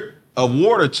drip of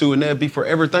water to and they'll be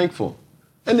forever thankful.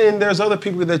 And then there's other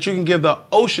people that you can give the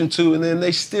ocean to and then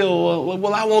they still,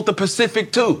 well, I want the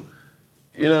Pacific too.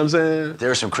 You know what I'm saying? There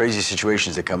are some crazy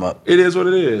situations that come up. It is what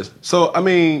it is. So,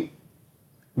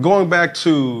 going back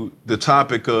to the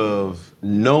topic of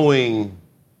knowing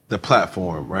the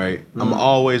platform, right? I'm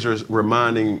always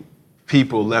reminding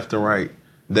people left and right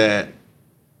that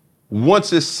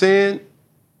once it's sin,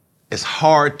 it's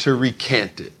hard to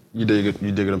recant it. You dig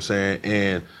what I'm saying?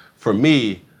 And for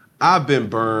me, I've been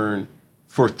burned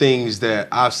for things that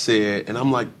I've said, and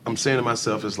I'm saying to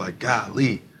myself, it's like,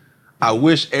 golly, I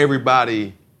wish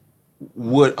everybody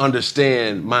would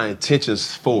understand my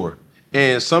intentions for it.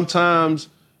 And sometimes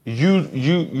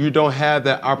you don't have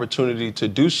that opportunity to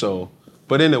do so,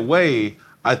 but in a way,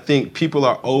 I think people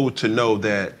are owed to know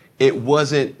that it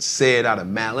wasn't said out of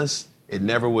malice. It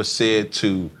never was said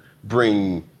to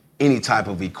bring any type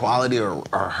of equality or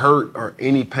hurt or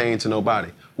any pain to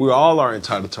nobody. We all are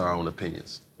entitled to our own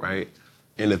opinions, right?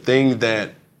 And the thing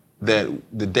that the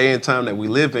day and time that we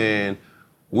live in,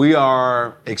 we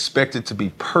are expected to be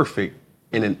perfect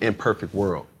in an imperfect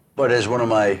world. But as one of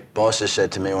my bosses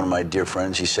said to me, one of my dear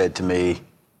friends, he said to me,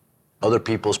 other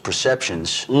people's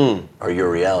perceptions are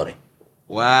your reality.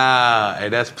 Wow, hey,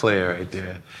 that's player right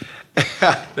there.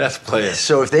 That's player.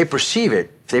 So if they perceive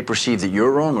that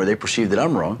you're wrong or they perceive that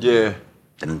I'm wrong, yeah,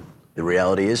 then the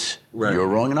reality is you're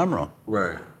wrong and I'm wrong.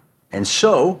 Right. And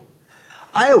so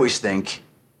I always think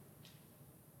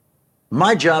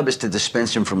my job is to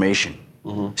dispense information.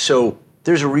 Mm-hmm. So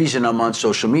there's a reason I'm on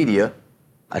social media.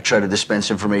 I try to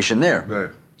dispense information there. Right.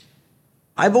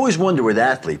 I've always wondered with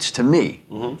athletes, to me,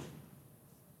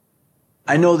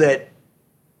 I know that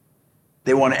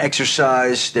they want to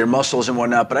exercise their muscles and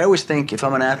whatnot, but I always think if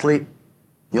I'm an athlete,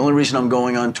 the only reason I'm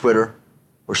going on Twitter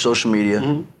or social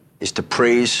media is to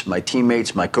praise my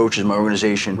teammates, my coaches, my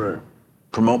organization,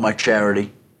 promote my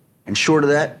charity. And short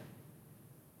of that,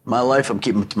 my life, I'm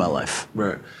keeping it to my life.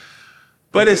 Right.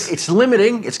 But it's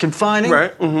limiting, it's confining.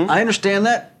 Right. Mm-hmm. I understand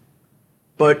that.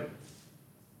 But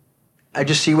I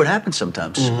just see what happens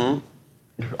sometimes.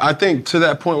 Mm-hmm. I think to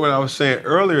that point what I was saying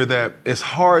earlier, that it's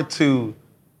hard to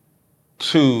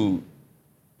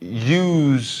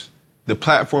use the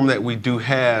platform that we do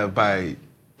have by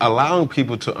allowing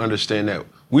people to understand that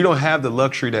we don't have the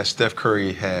luxury that Steph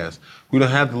Curry has. We don't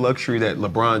have the luxury that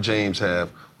LeBron James have.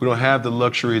 We don't have the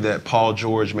luxury that Paul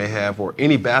George may have or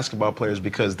any basketball players,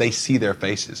 because they see their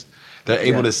faces. They're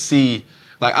able to see.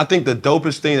 Like, I think the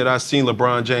dopest thing that I've seen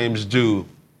LeBron James do,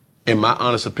 in my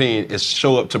honest opinion, is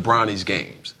show up to Bronny's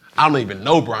games. I don't even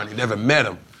know Bronny, never met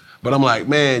him. But I'm like,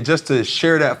 man, just to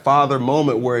share that father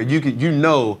moment where you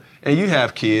know, and you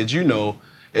have kids, you know,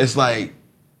 it's like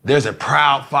there's a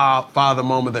proud father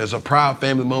moment, there's a proud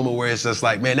family moment where it's just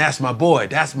like, man, that's my boy,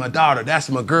 that's my daughter, that's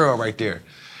my girl right there.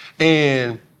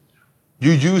 And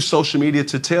you use social media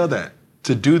to tell that,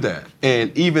 to do that.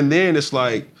 And even then, it's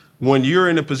like, when you're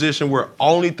in a position where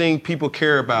only thing people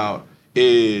care about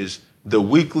is the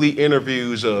weekly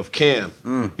interviews of Cam,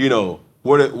 you know,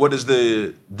 what does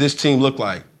this team look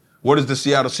like? What does the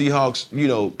Seattle Seahawks, you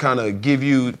know, kind of give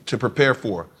you to prepare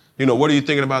for? You know, what are you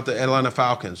thinking about the Atlanta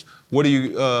Falcons? What are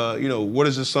you, you know, what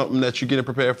is this something that you're getting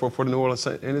prepared for the New Orleans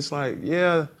Saints? And it's like,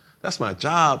 yeah, that's my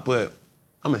job, but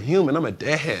I'm a human, I'm a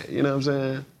dad, you know what I'm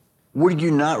saying? Would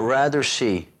you not rather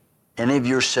see any of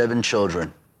your 7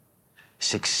 children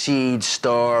succeed,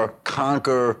 star,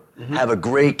 conquer, have a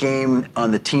great game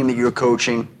on the team that you're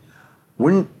coaching?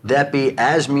 Wouldn't that be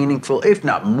as meaningful, if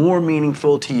not more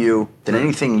meaningful to you than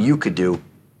anything you could do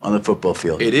on the football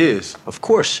field? It is. Of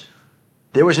course.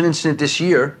 There was an incident this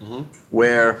year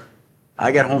where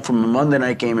I got home from a Monday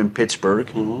night game in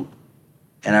Pittsburgh, and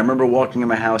I remember walking in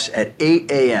my house at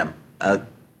 8 a.m.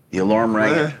 The alarm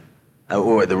rang.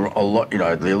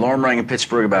 The alarm rang in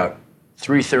Pittsburgh about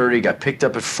 3:30, got picked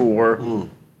up at 4,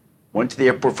 went to the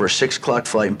airport for a 6 o'clock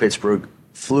flight in Pittsburgh,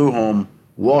 flew home,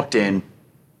 walked in.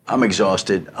 I'm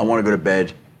exhausted. I want to go to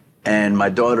bed. And my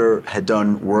daughter had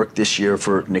done work this year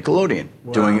for Nickelodeon,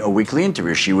 doing a weekly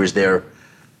interview. She was their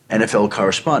NFL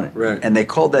correspondent. Right. And they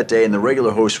called that day, and the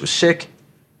regular host was sick,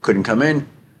 couldn't come in.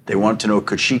 They wanted to know,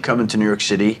 could she come into New York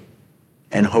City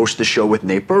and host the show with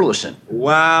Nate Burleson?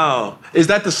 Wow. Is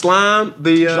that the slime?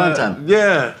 Slime time.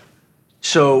 Yeah.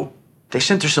 So they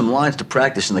sent her some lines to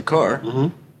practice in the car,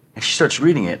 and she starts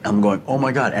reading it. I'm going, oh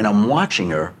my God. And I'm watching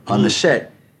her on the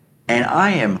set, and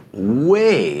I am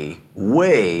way,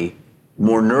 way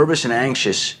more nervous and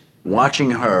anxious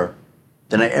watching her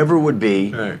than I ever would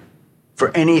be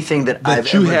for anything that I've ever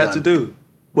done. That you had to do.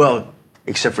 Well,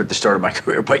 except for at the start of my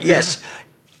career. But yes,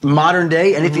 modern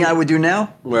day, anything I would do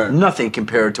now, nothing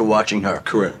compared to watching her.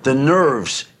 Correct. The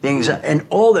nerves, the anxiety, and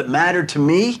all that mattered to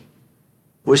me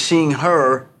was seeing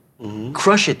her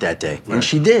crush it that day. And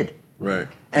she did. Right.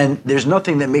 And there's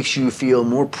nothing that makes you feel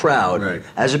more proud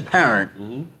as a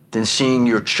parent than seeing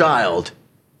your child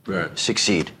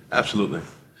succeed. Absolutely.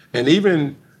 And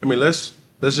even, I mean, let's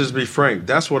just be frank.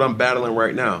 That's what I'm battling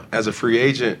right now. As a free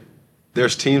agent,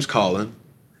 there's teams calling,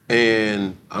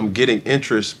 and I'm getting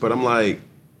interest, but I'm like,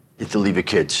 you have to leave your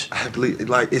kids. I believe,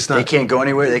 like, it's not. They can't go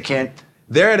anywhere. They can't.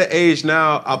 They're at an age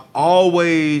now. I've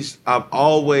always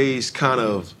kind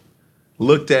of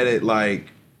looked at it like,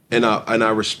 and I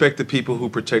respect the people who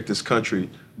protect this country,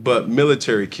 but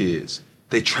military kids,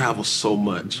 they travel so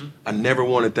much. I never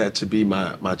wanted that to be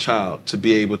my child, to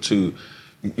be able to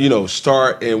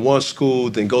start in one school,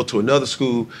 then go to another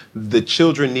school. The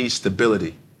children need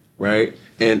stability, right?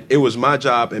 And it was my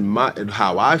job and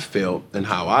how I felt and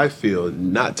how I feel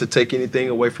not to take anything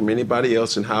away from anybody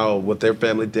else and what their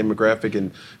family demographic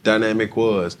and dynamic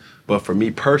was. But for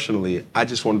me personally, I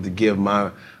just wanted to give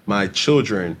my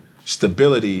children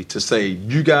stability to say,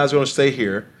 you guys are going to stay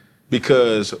here,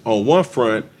 because on one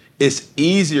front, it's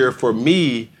easier for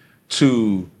me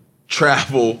to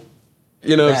travel,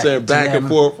 back and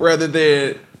forth, rather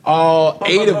than all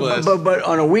eight of us. But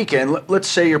on a weekend, let's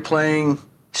say you're playing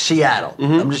Seattle.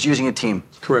 I'm just using a team.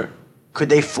 Correct. Could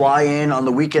they fly in on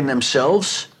the weekend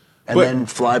themselves and then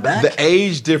fly back? The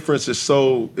age difference is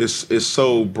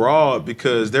so broad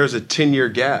because there's a 10-year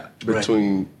gap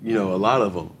between a lot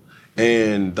of them.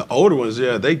 And the older ones,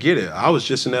 they get it. I was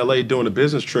just in LA doing a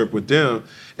business trip with them,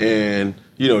 and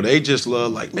they just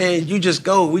love, like, man, you just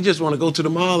go. We just want to go to the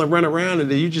mall and run around, and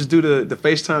then you just do the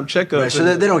FaceTime checkup. Right, so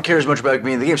they don't care as much about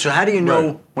being in the game. So how do you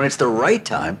know when it's the right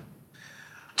time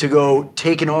to go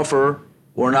take an offer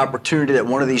or an opportunity that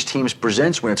one of these teams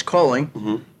presents when it's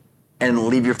calling and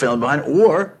leave your family behind?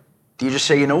 Or do you just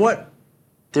say, you know what,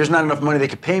 there's not enough money they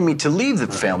could pay me to leave the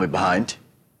family behind?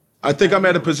 I think I'm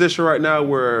at a position right now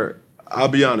where, I'll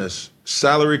be honest,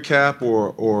 salary cap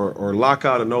or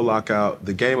lockout or no lockout,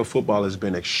 the game of football has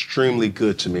been extremely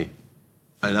good to me.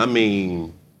 And I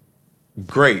mean,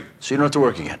 great. So you don't have to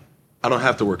work again? I don't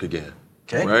have to work again.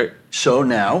 Okay. Right? So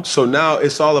now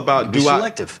it's all about be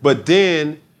selective. But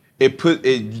then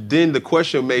then the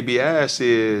question may be asked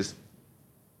is,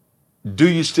 do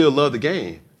you still love the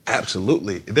game?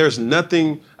 Absolutely. There's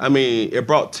nothing, it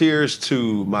brought tears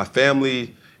to my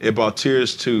family. It brought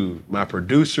tears to my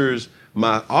producers,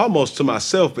 almost to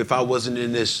myself if I wasn't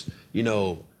in this,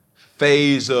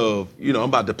 phase of, I'm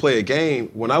about to play a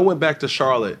game. When I went back to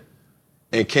Charlotte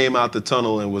and came out the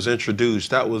tunnel and was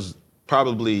introduced, that was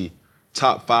probably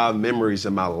top 5 memories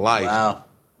in my life. Wow.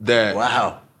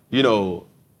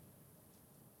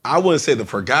 I wouldn't say the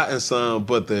forgotten son,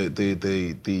 but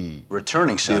the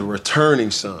returning son. The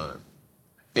returning son.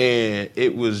 And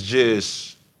it was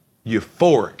just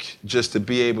euphoric just to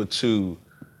be able to,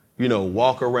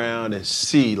 walk around and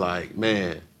see, like,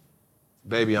 man,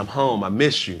 baby, I'm home. I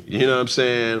miss you. You know what I'm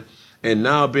saying? And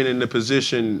now I've been in the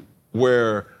position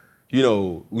where,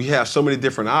 we have so many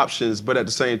different options, but at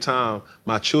the same time,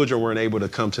 my children weren't able to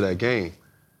come to that game.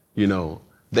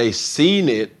 They seen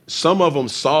it. Some of them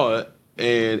saw it.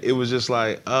 And it was just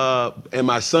like, and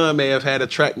my son may have had a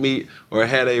track meet or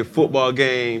had a football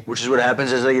game. Which is what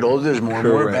happens as they get older. There's more and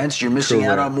more events. You're missing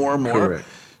out on more and more. Correct.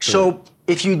 So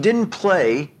if you didn't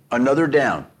play another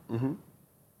down,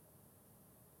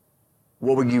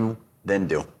 what would you then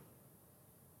do?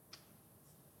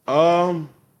 I'll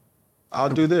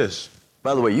do this.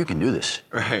 By the way, you can do this.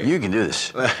 Right. You can do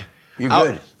this. You're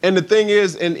good. And the thing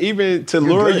is, and even to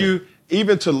lure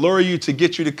you to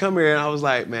get you to come here, and I was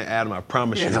like, man, Adam, I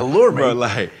promise you. To lure me. Bro,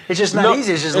 like, it's just not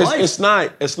easy. It's just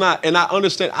life. It's not. And I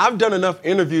understand. I've done enough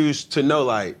interviews to know,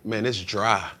 like, man, it's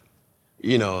dry.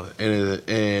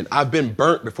 And I've been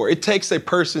burnt before. It takes a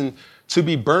person to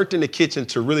be burnt in the kitchen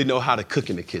to really know how to cook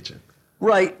in the kitchen.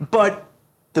 Right, but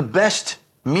the best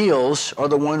meals are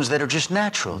the ones that are just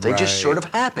natural. They just sort of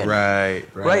happen. Right.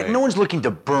 No one's looking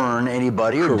to burn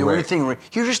anybody or do anything.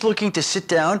 You're just looking to sit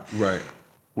down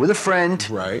with a friend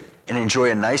and enjoy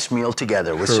a nice meal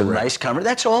together with some nice conversation.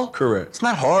 That's all. Correct. It's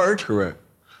not hard. Correct.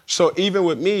 So even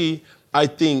with me, I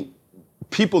think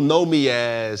people know me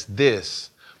as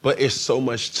this, but it's so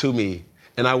much to me.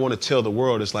 And I want to tell the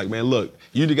world, it's like, man, look,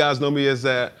 you guys know me as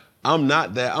that. I'm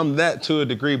not that. I'm that to a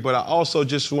degree, but I also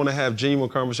just want to have genuine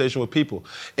conversation with people.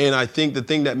 And I think the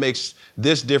thing that makes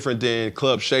this different than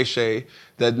Club Shay Shay,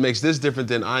 that makes this different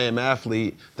than I Am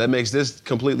Athlete, that makes this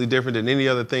completely different than any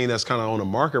other thing that's kind of on the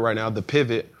market right now, the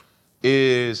pivot,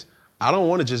 is I don't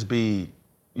want to just be,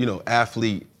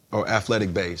 athlete or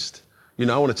athletic based.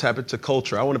 I want to tap into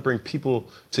culture. I want to bring people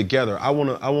together. I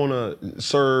want to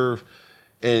serve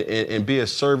and be a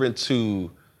servant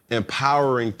to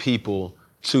empowering people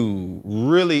to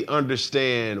really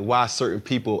understand why certain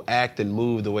people act and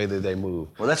move the way that they move.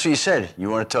 Well, that's what you said.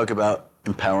 You want to talk about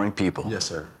empowering people. Yes,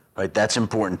 sir. Right, that's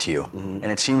important to you. And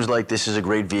it seems like this is a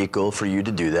great vehicle for you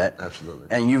to do that. Absolutely.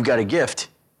 And you've got a gift.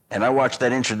 And I watched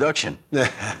that introduction.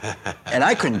 And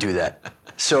I couldn't do that.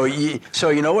 So you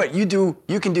know what? You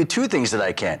can do 2 things that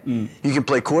I can't. You can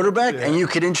play quarterback and you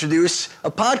can introduce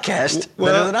a podcast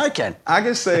better than I can. I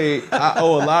can say I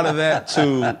owe a lot of that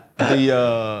to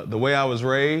the way I was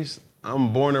raised.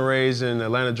 I'm born and raised in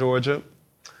Atlanta, Georgia.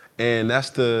 And that's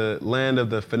the land of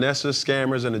the finessers,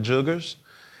 scammers, and the juggers.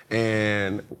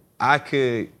 And I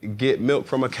could get milk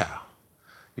from a cow.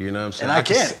 You know what I'm saying? And I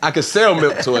can't. I can sell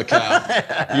milk to a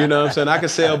cow. You know what I'm saying? I can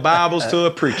sell Bibles to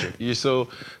a preacher. So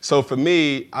for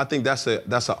me, I think that's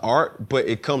an art, but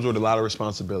it comes with a lot of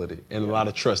responsibility and a lot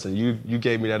of trust. And you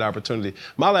gave me that opportunity.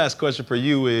 My last question for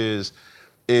you is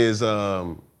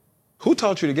who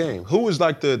taught you the game? Who was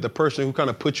like the person who kind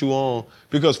of put you on?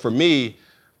 Because for me,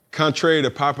 contrary to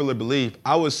popular belief,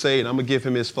 I would say, and I'm gonna give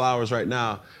him his flowers right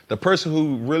now, the person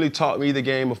who really taught me the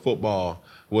game of football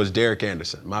was Derek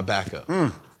Anderson, my backup.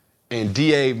 And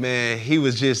D.A., man, he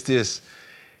was just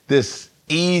this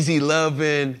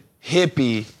easy-loving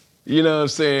hippie, you know what I'm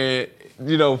saying?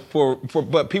 You know,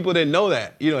 but people didn't know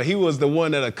that. You know, he was the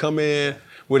one that'd come in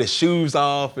with his shoes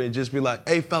off and just be like,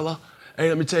 hey, fella, hey,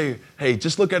 let me tell you, hey,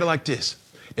 just look at it like this.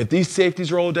 If these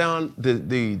safeties roll down,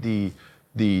 the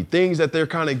things that they're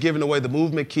kind of giving away, the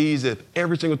movement keys, if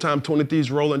every single time 23's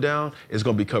rolling down, it's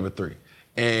gonna be cover 3.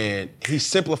 And he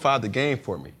simplified the game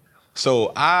for me. So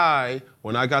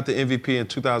when I got the MVP in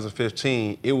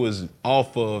 2015, it was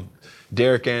off of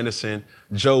Derek Anderson,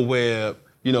 Joe Webb,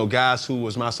 you know, guys who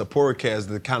was my support cast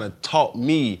that kind of taught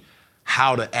me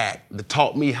how to act, that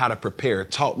taught me how to prepare,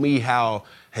 taught me how,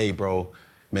 hey, bro,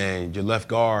 man, your left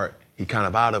guard, he kind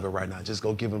of out of it right now. Just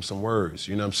go give him some words,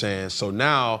 you know what I'm saying? So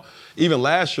now, even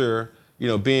last year, you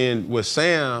know, being with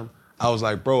Sam, I was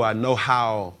like, bro, I know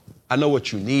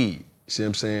what you need. See what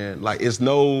I'm saying? Like,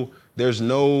 there's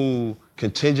no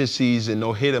contingencies and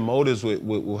no hidden motives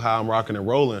with how I'm rocking and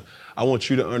rolling. I want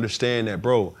you to understand that,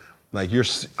 bro, like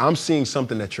I'm seeing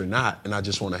something that you're not, and I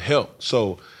just want to help.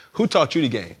 So who taught you the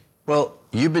game? Well,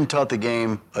 you've been taught the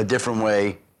game a different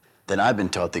way than I've been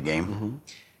taught the game.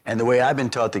 And the way I've been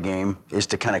taught the game is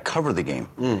to kind of cover the game.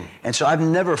 And so I've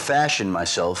never fashioned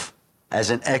myself as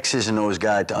an X's and O's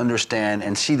guy to understand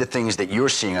and see the things that you're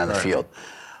seeing on the field.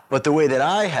 But the way that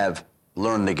I have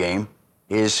learned the game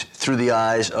is through the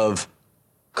eyes of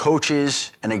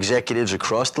coaches and executives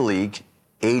across the league,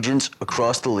 agents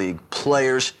across the league,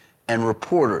 players and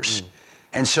reporters.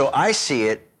 And so I see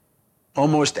it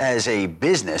almost as a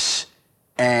business,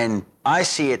 and I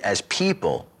see it as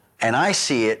people, and I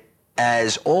see it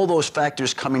as all those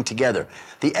factors coming together.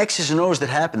 The X's and O's that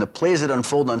happen, the plays that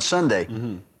unfold on Sunday,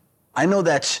 I know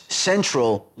that's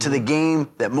central to the game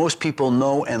that most people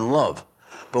know and love.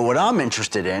 But what I'm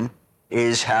interested in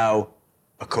is how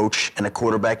a coach and a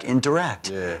quarterback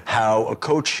interact, how a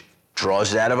coach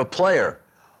draws it out of a player.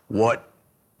 What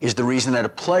is the reason that a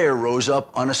player rose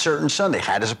up on a certain Sunday?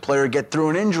 How does a player get through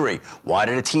an injury? Why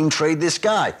did a team trade this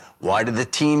guy? Why did the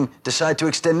team decide to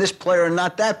extend this player and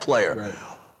not that player?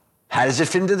 How does it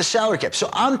fit into the salary cap? So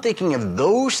I'm thinking of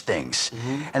those things.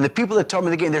 And the people that taught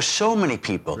me the game, there's so many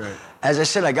people. As I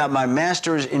said, I got my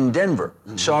master's in Denver.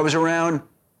 So I was around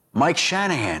Mike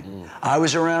Shanahan. I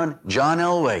was around John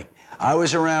Elway. I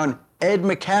was around Ed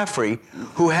McCaffrey,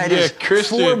 who had his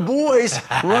four boys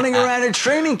running around in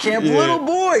training camp, little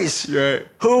boys,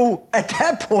 who at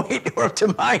that point were up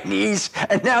to my knees,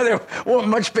 and now they're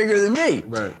much bigger than me.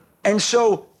 And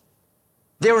so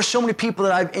there were so many people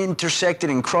that I've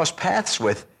intersected and crossed paths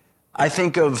with. I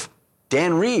think of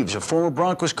Dan Reeves, a former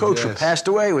Broncos coach who passed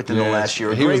away within the last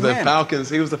year. He was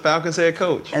the Falcons head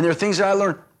coach. And there are things that I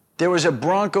learned. There was a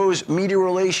Broncos media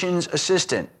relations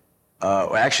assistant,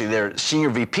 actually their senior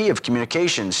VP of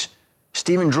communications,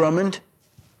 Stephen Drummond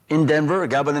in Denver, a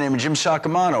guy by the name of Jim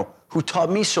Sacamano, who taught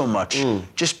me so much,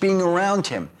 just being around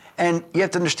him. And you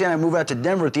have to understand, I moved out to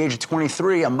Denver at the age of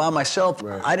 23. I'm by myself.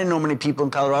 I didn't know many people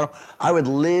in Colorado. I would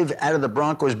live out of the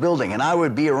Broncos building, and I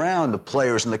would be around the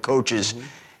players and the coaches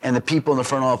and the people in the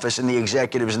front office and the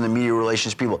executives and the media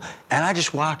relations people. And I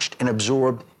just watched and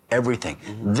absorbed everything.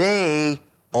 They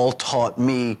all taught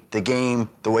me the game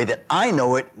the way that I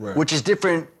know it, which is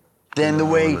different than the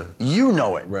way you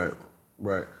know it.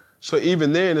 So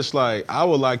even then, it's like, I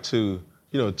would like to,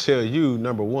 tell you,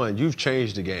 number one, you've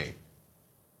changed the game.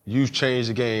 You've changed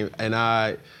the game, and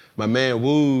my man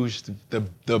Woj,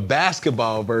 the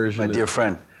basketball version. My dear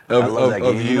friend, I love that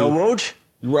game. You know Woj?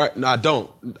 Right, no,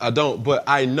 I don't, but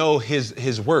I know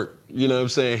his work. You know what I'm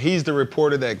saying? He's the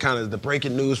reporter that kind of the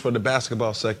breaking news for the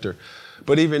basketball sector.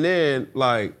 But even then,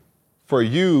 like, for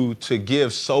you to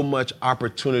give so much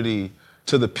opportunity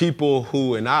to the people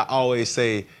who, and I always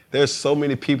say, there's so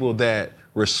many people that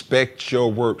respect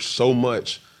your work so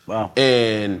much. Wow.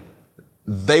 And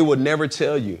they would never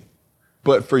tell you.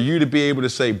 But for you to be able to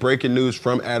say breaking news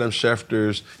from Adam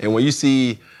Schefter's, and when you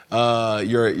see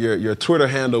your Twitter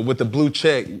handle with the blue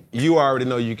check, you already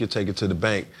know you can take it to the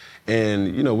bank.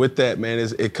 And, with that, man,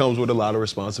 it comes with a lot of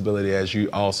responsibility, as you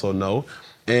also know.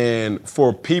 And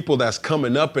for people that's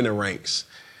coming up in the ranks,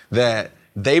 that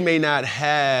they may not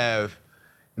have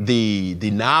the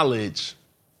knowledge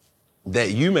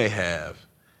that you may have,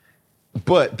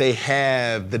 but they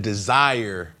have the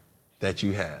desire that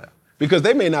you have. Because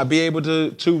they may not be able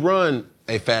to run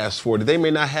a fast 40. They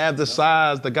may not have the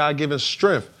size, the God-given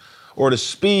strength, or the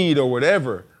speed or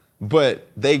whatever, but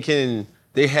they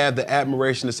have the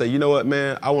admiration to say, you know what,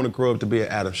 man, I want to grow up to be an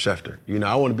Adam Schefter. You know,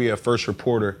 I want to be a first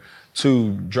reporter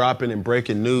to dropping and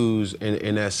breaking news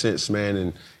in that sense, man.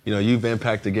 And, you know, you've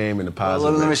impacted the game in a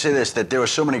positive way. Let me say this, that there were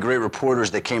so many great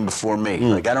reporters that came before me.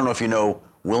 Like, I don't know if you know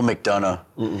Will McDonough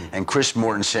and Chris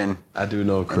Mortensen. I do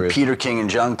know Chris. And Peter King and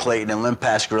John Clayton and Lynn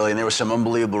Pasquarelli, and there were some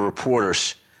unbelievable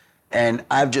reporters. And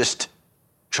I've just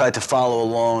tried to follow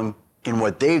along in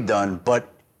what they've done,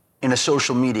 but in a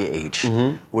social media age,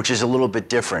 which is a little bit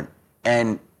different.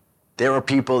 And there are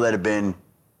people that have been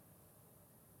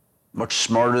much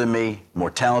smarter than me, more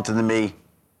talented than me,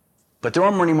 but there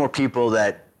aren't many more people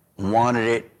that wanted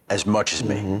it as much as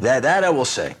me. That I will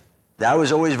say. That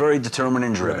was always very determined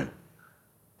and driven. Right.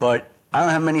 But I don't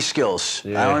have many skills.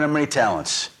 Yeah. I don't have many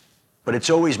talents. But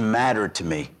it's always mattered to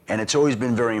me, and it's always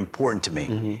been very important to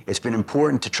me. It's been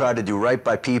important to try to do right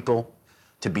by people,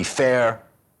 to be fair,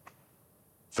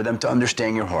 for them to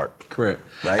understand your heart. Correct.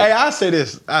 Right? Hey, I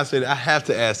have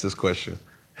to ask this question.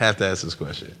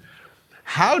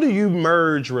 How do you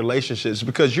merge relationships?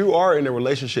 Because you are in the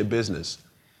relationship business.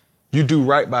 You do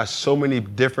right by so many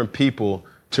different people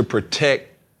to protect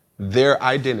their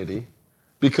identity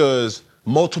because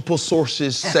multiple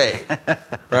sources say,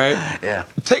 right? Yeah.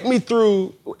 Take me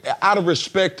through, out of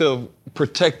respect of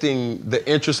protecting the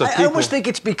interests of people. I almost think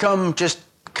it's become just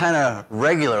kind of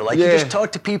regular. Like you just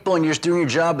talk to people and you're just doing your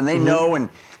job and they know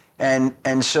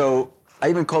and so I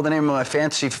even call the name of my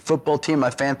fantasy football team,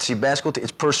 my fantasy basketball team.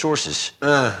 It's per sources.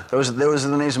 Those are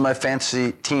the names of my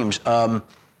fantasy teams.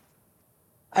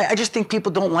 I just think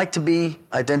people don't like to be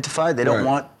identified. They don't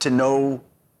want to know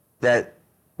that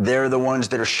they're the ones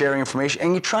that are sharing information.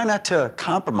 And you try not to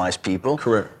compromise people.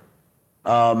 Correct.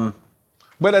 But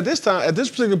at this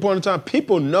particular point in time,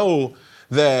 people know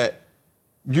that,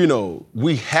 you know,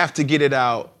 we have to get it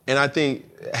out. And I think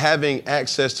having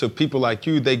access to people like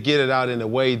you, they get it out in a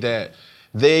way that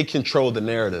they control the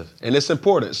narrative. And it's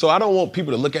important. So I don't want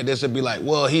people to look at this and be like,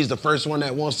 well, he's the first one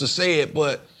that wants to say it.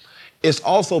 But it's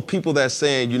also people that's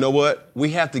saying, you know what, we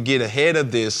have to get ahead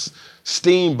of this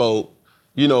steamboat,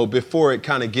 you know, before it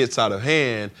kind of gets out of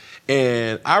hand.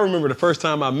 And I remember the first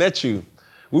time I met you,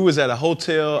 we was at a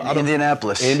hotel.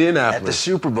 Indianapolis. At the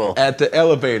Super Bowl. At the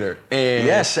elevator. And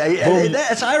yes,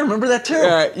 I remember that too.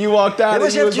 Right, you walked out. It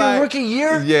was after your rookie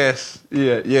year? Yes,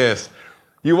 yes.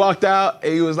 You walked out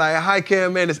and he was like, hi,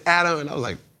 Cam, man, it's Adam. And I was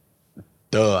like,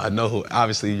 duh, I know who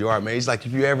obviously you are, man. He's like,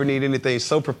 if you ever need anything,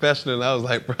 so professional. And I was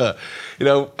like, bruh, you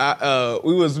know,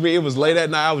 it was late at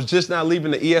night. I was just now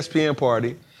leaving the ESPN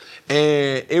party.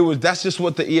 And that's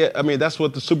what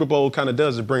the Super Bowl kind of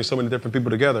does. It brings so many different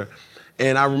people together.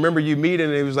 And I remember you meeting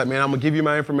and he was like, man, I'm gonna give you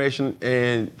my information.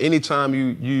 And anytime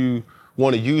you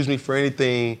want to use me for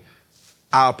anything,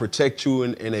 I'll protect you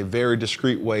in a very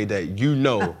discreet way that you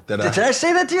know that Did I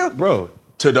say that to you? Bro,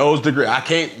 to those degrees. I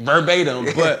can't verbatim,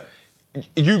 but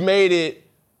you made it,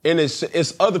 and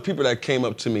it's other people that came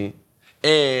up to me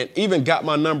and even got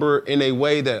my number in a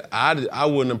way that I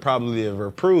wouldn't have probably have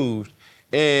approved.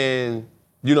 And,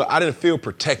 you know, I didn't feel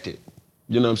protected.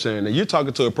 You know what I'm saying? And you're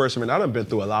talking to a person, man, I done been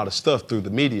through a lot of stuff through the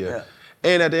media.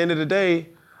 Yeah. And at the end of the day,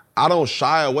 I don't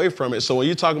shy away from it. So when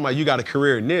you're talking about you got a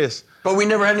career in this. But we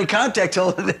never had any contact till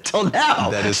now.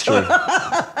 That is true.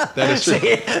 That is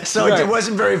true. So it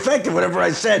wasn't very effective, whatever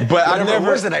I said.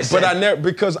 But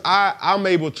because I'm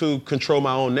able to control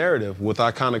my own narrative with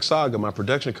Iconic Saga, my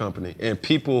production company, and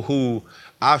people who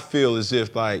I feel as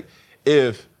if, like,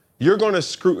 if you're going to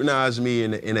scrutinize me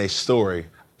in a story,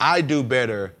 I do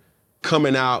better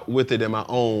coming out with it in my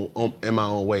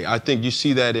own way. I think you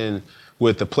see that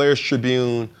with the Players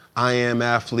Tribune, I Am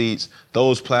Athletes,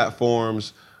 those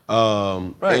platforms,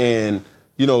 and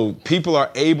you know, people are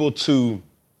able to,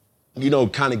 you know,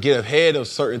 kind of get ahead of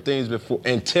certain things before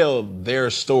and tell their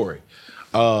story.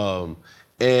 And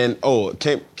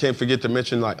can't forget to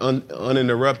mention, like,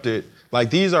 Uninterrupted. Like,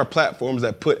 these are platforms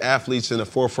that put athletes in the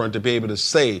forefront to be able to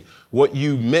say what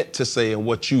you meant to say and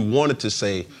what you wanted to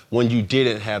say when you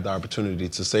didn't have the opportunity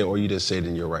to say, or you didn't say it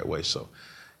in your right way. So,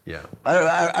 yeah.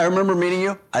 I remember meeting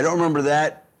you. I don't remember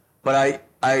that, but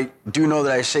I do know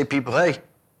that I say to people, hey,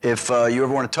 if you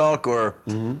ever want to talk or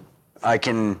I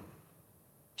can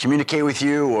communicate with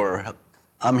you or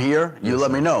I'm here, you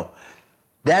let me know.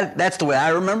 That's the way I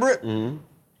remember it.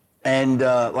 And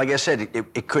like I said,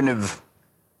 it couldn't have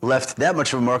left that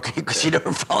much of a mark because you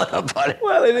never followed up on it.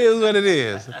 Well, it is what it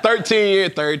is.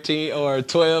 13 or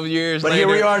 12 years But later.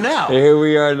 here we are now. Here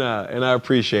we are now, and I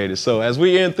appreciate it. So as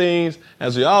we end things,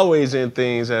 as we always end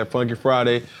things at Funky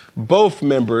Friday, both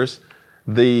members,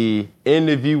 the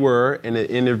interviewer and the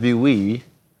interviewee,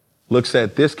 looks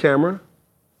at this camera.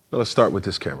 Now let's start with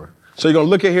this camera. So you're gonna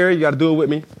look at here, you gotta do it with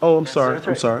me. Oh, I'm sorry,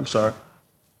 that's right. I'm sorry.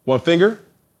 One finger.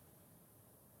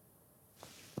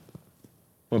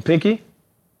 One pinky.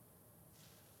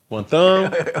 One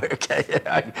thumb. Okay.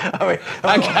 All right.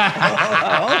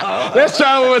 Let's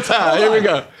try it one more time. Here we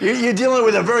go. You're dealing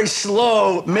with a very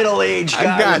slow, middle-aged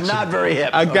guy who's not very hip.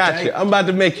 I got you. I'm about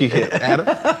to make you hip,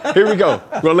 Adam. Here we go.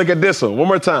 We're gonna look at this one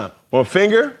more time. One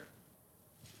finger,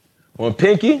 one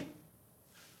pinky,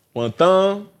 one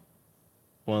thumb,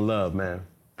 one love, man.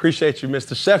 Appreciate you,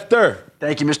 Mr. Schefter.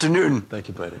 Thank you, Mr. Newton. Thank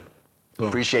you, buddy.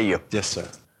 Appreciate you. Yes, sir.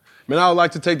 Man, I would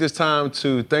like to take this time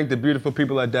to thank the beautiful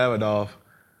people at Davidoff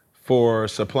for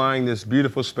supplying this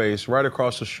beautiful space right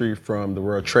across the street from the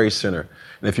World Trade Center.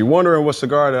 And if you're wondering what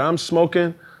cigar that I'm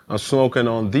smoking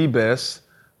on the best,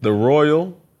 the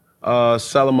Royal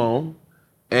Salomon,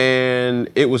 and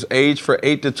it was aged for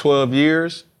 8 to 12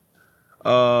 years.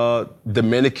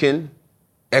 Dominican,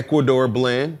 Ecuador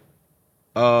blend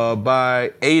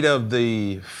by 8 of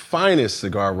the finest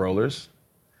cigar rollers.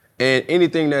 And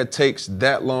anything that takes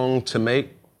that long to make,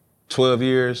 12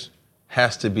 years,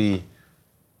 has to be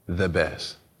the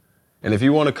best. And if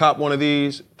you want to cop one of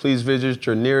these, please visit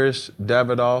your nearest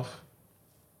Davidoff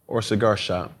or cigar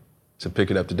shop to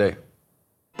pick it up today.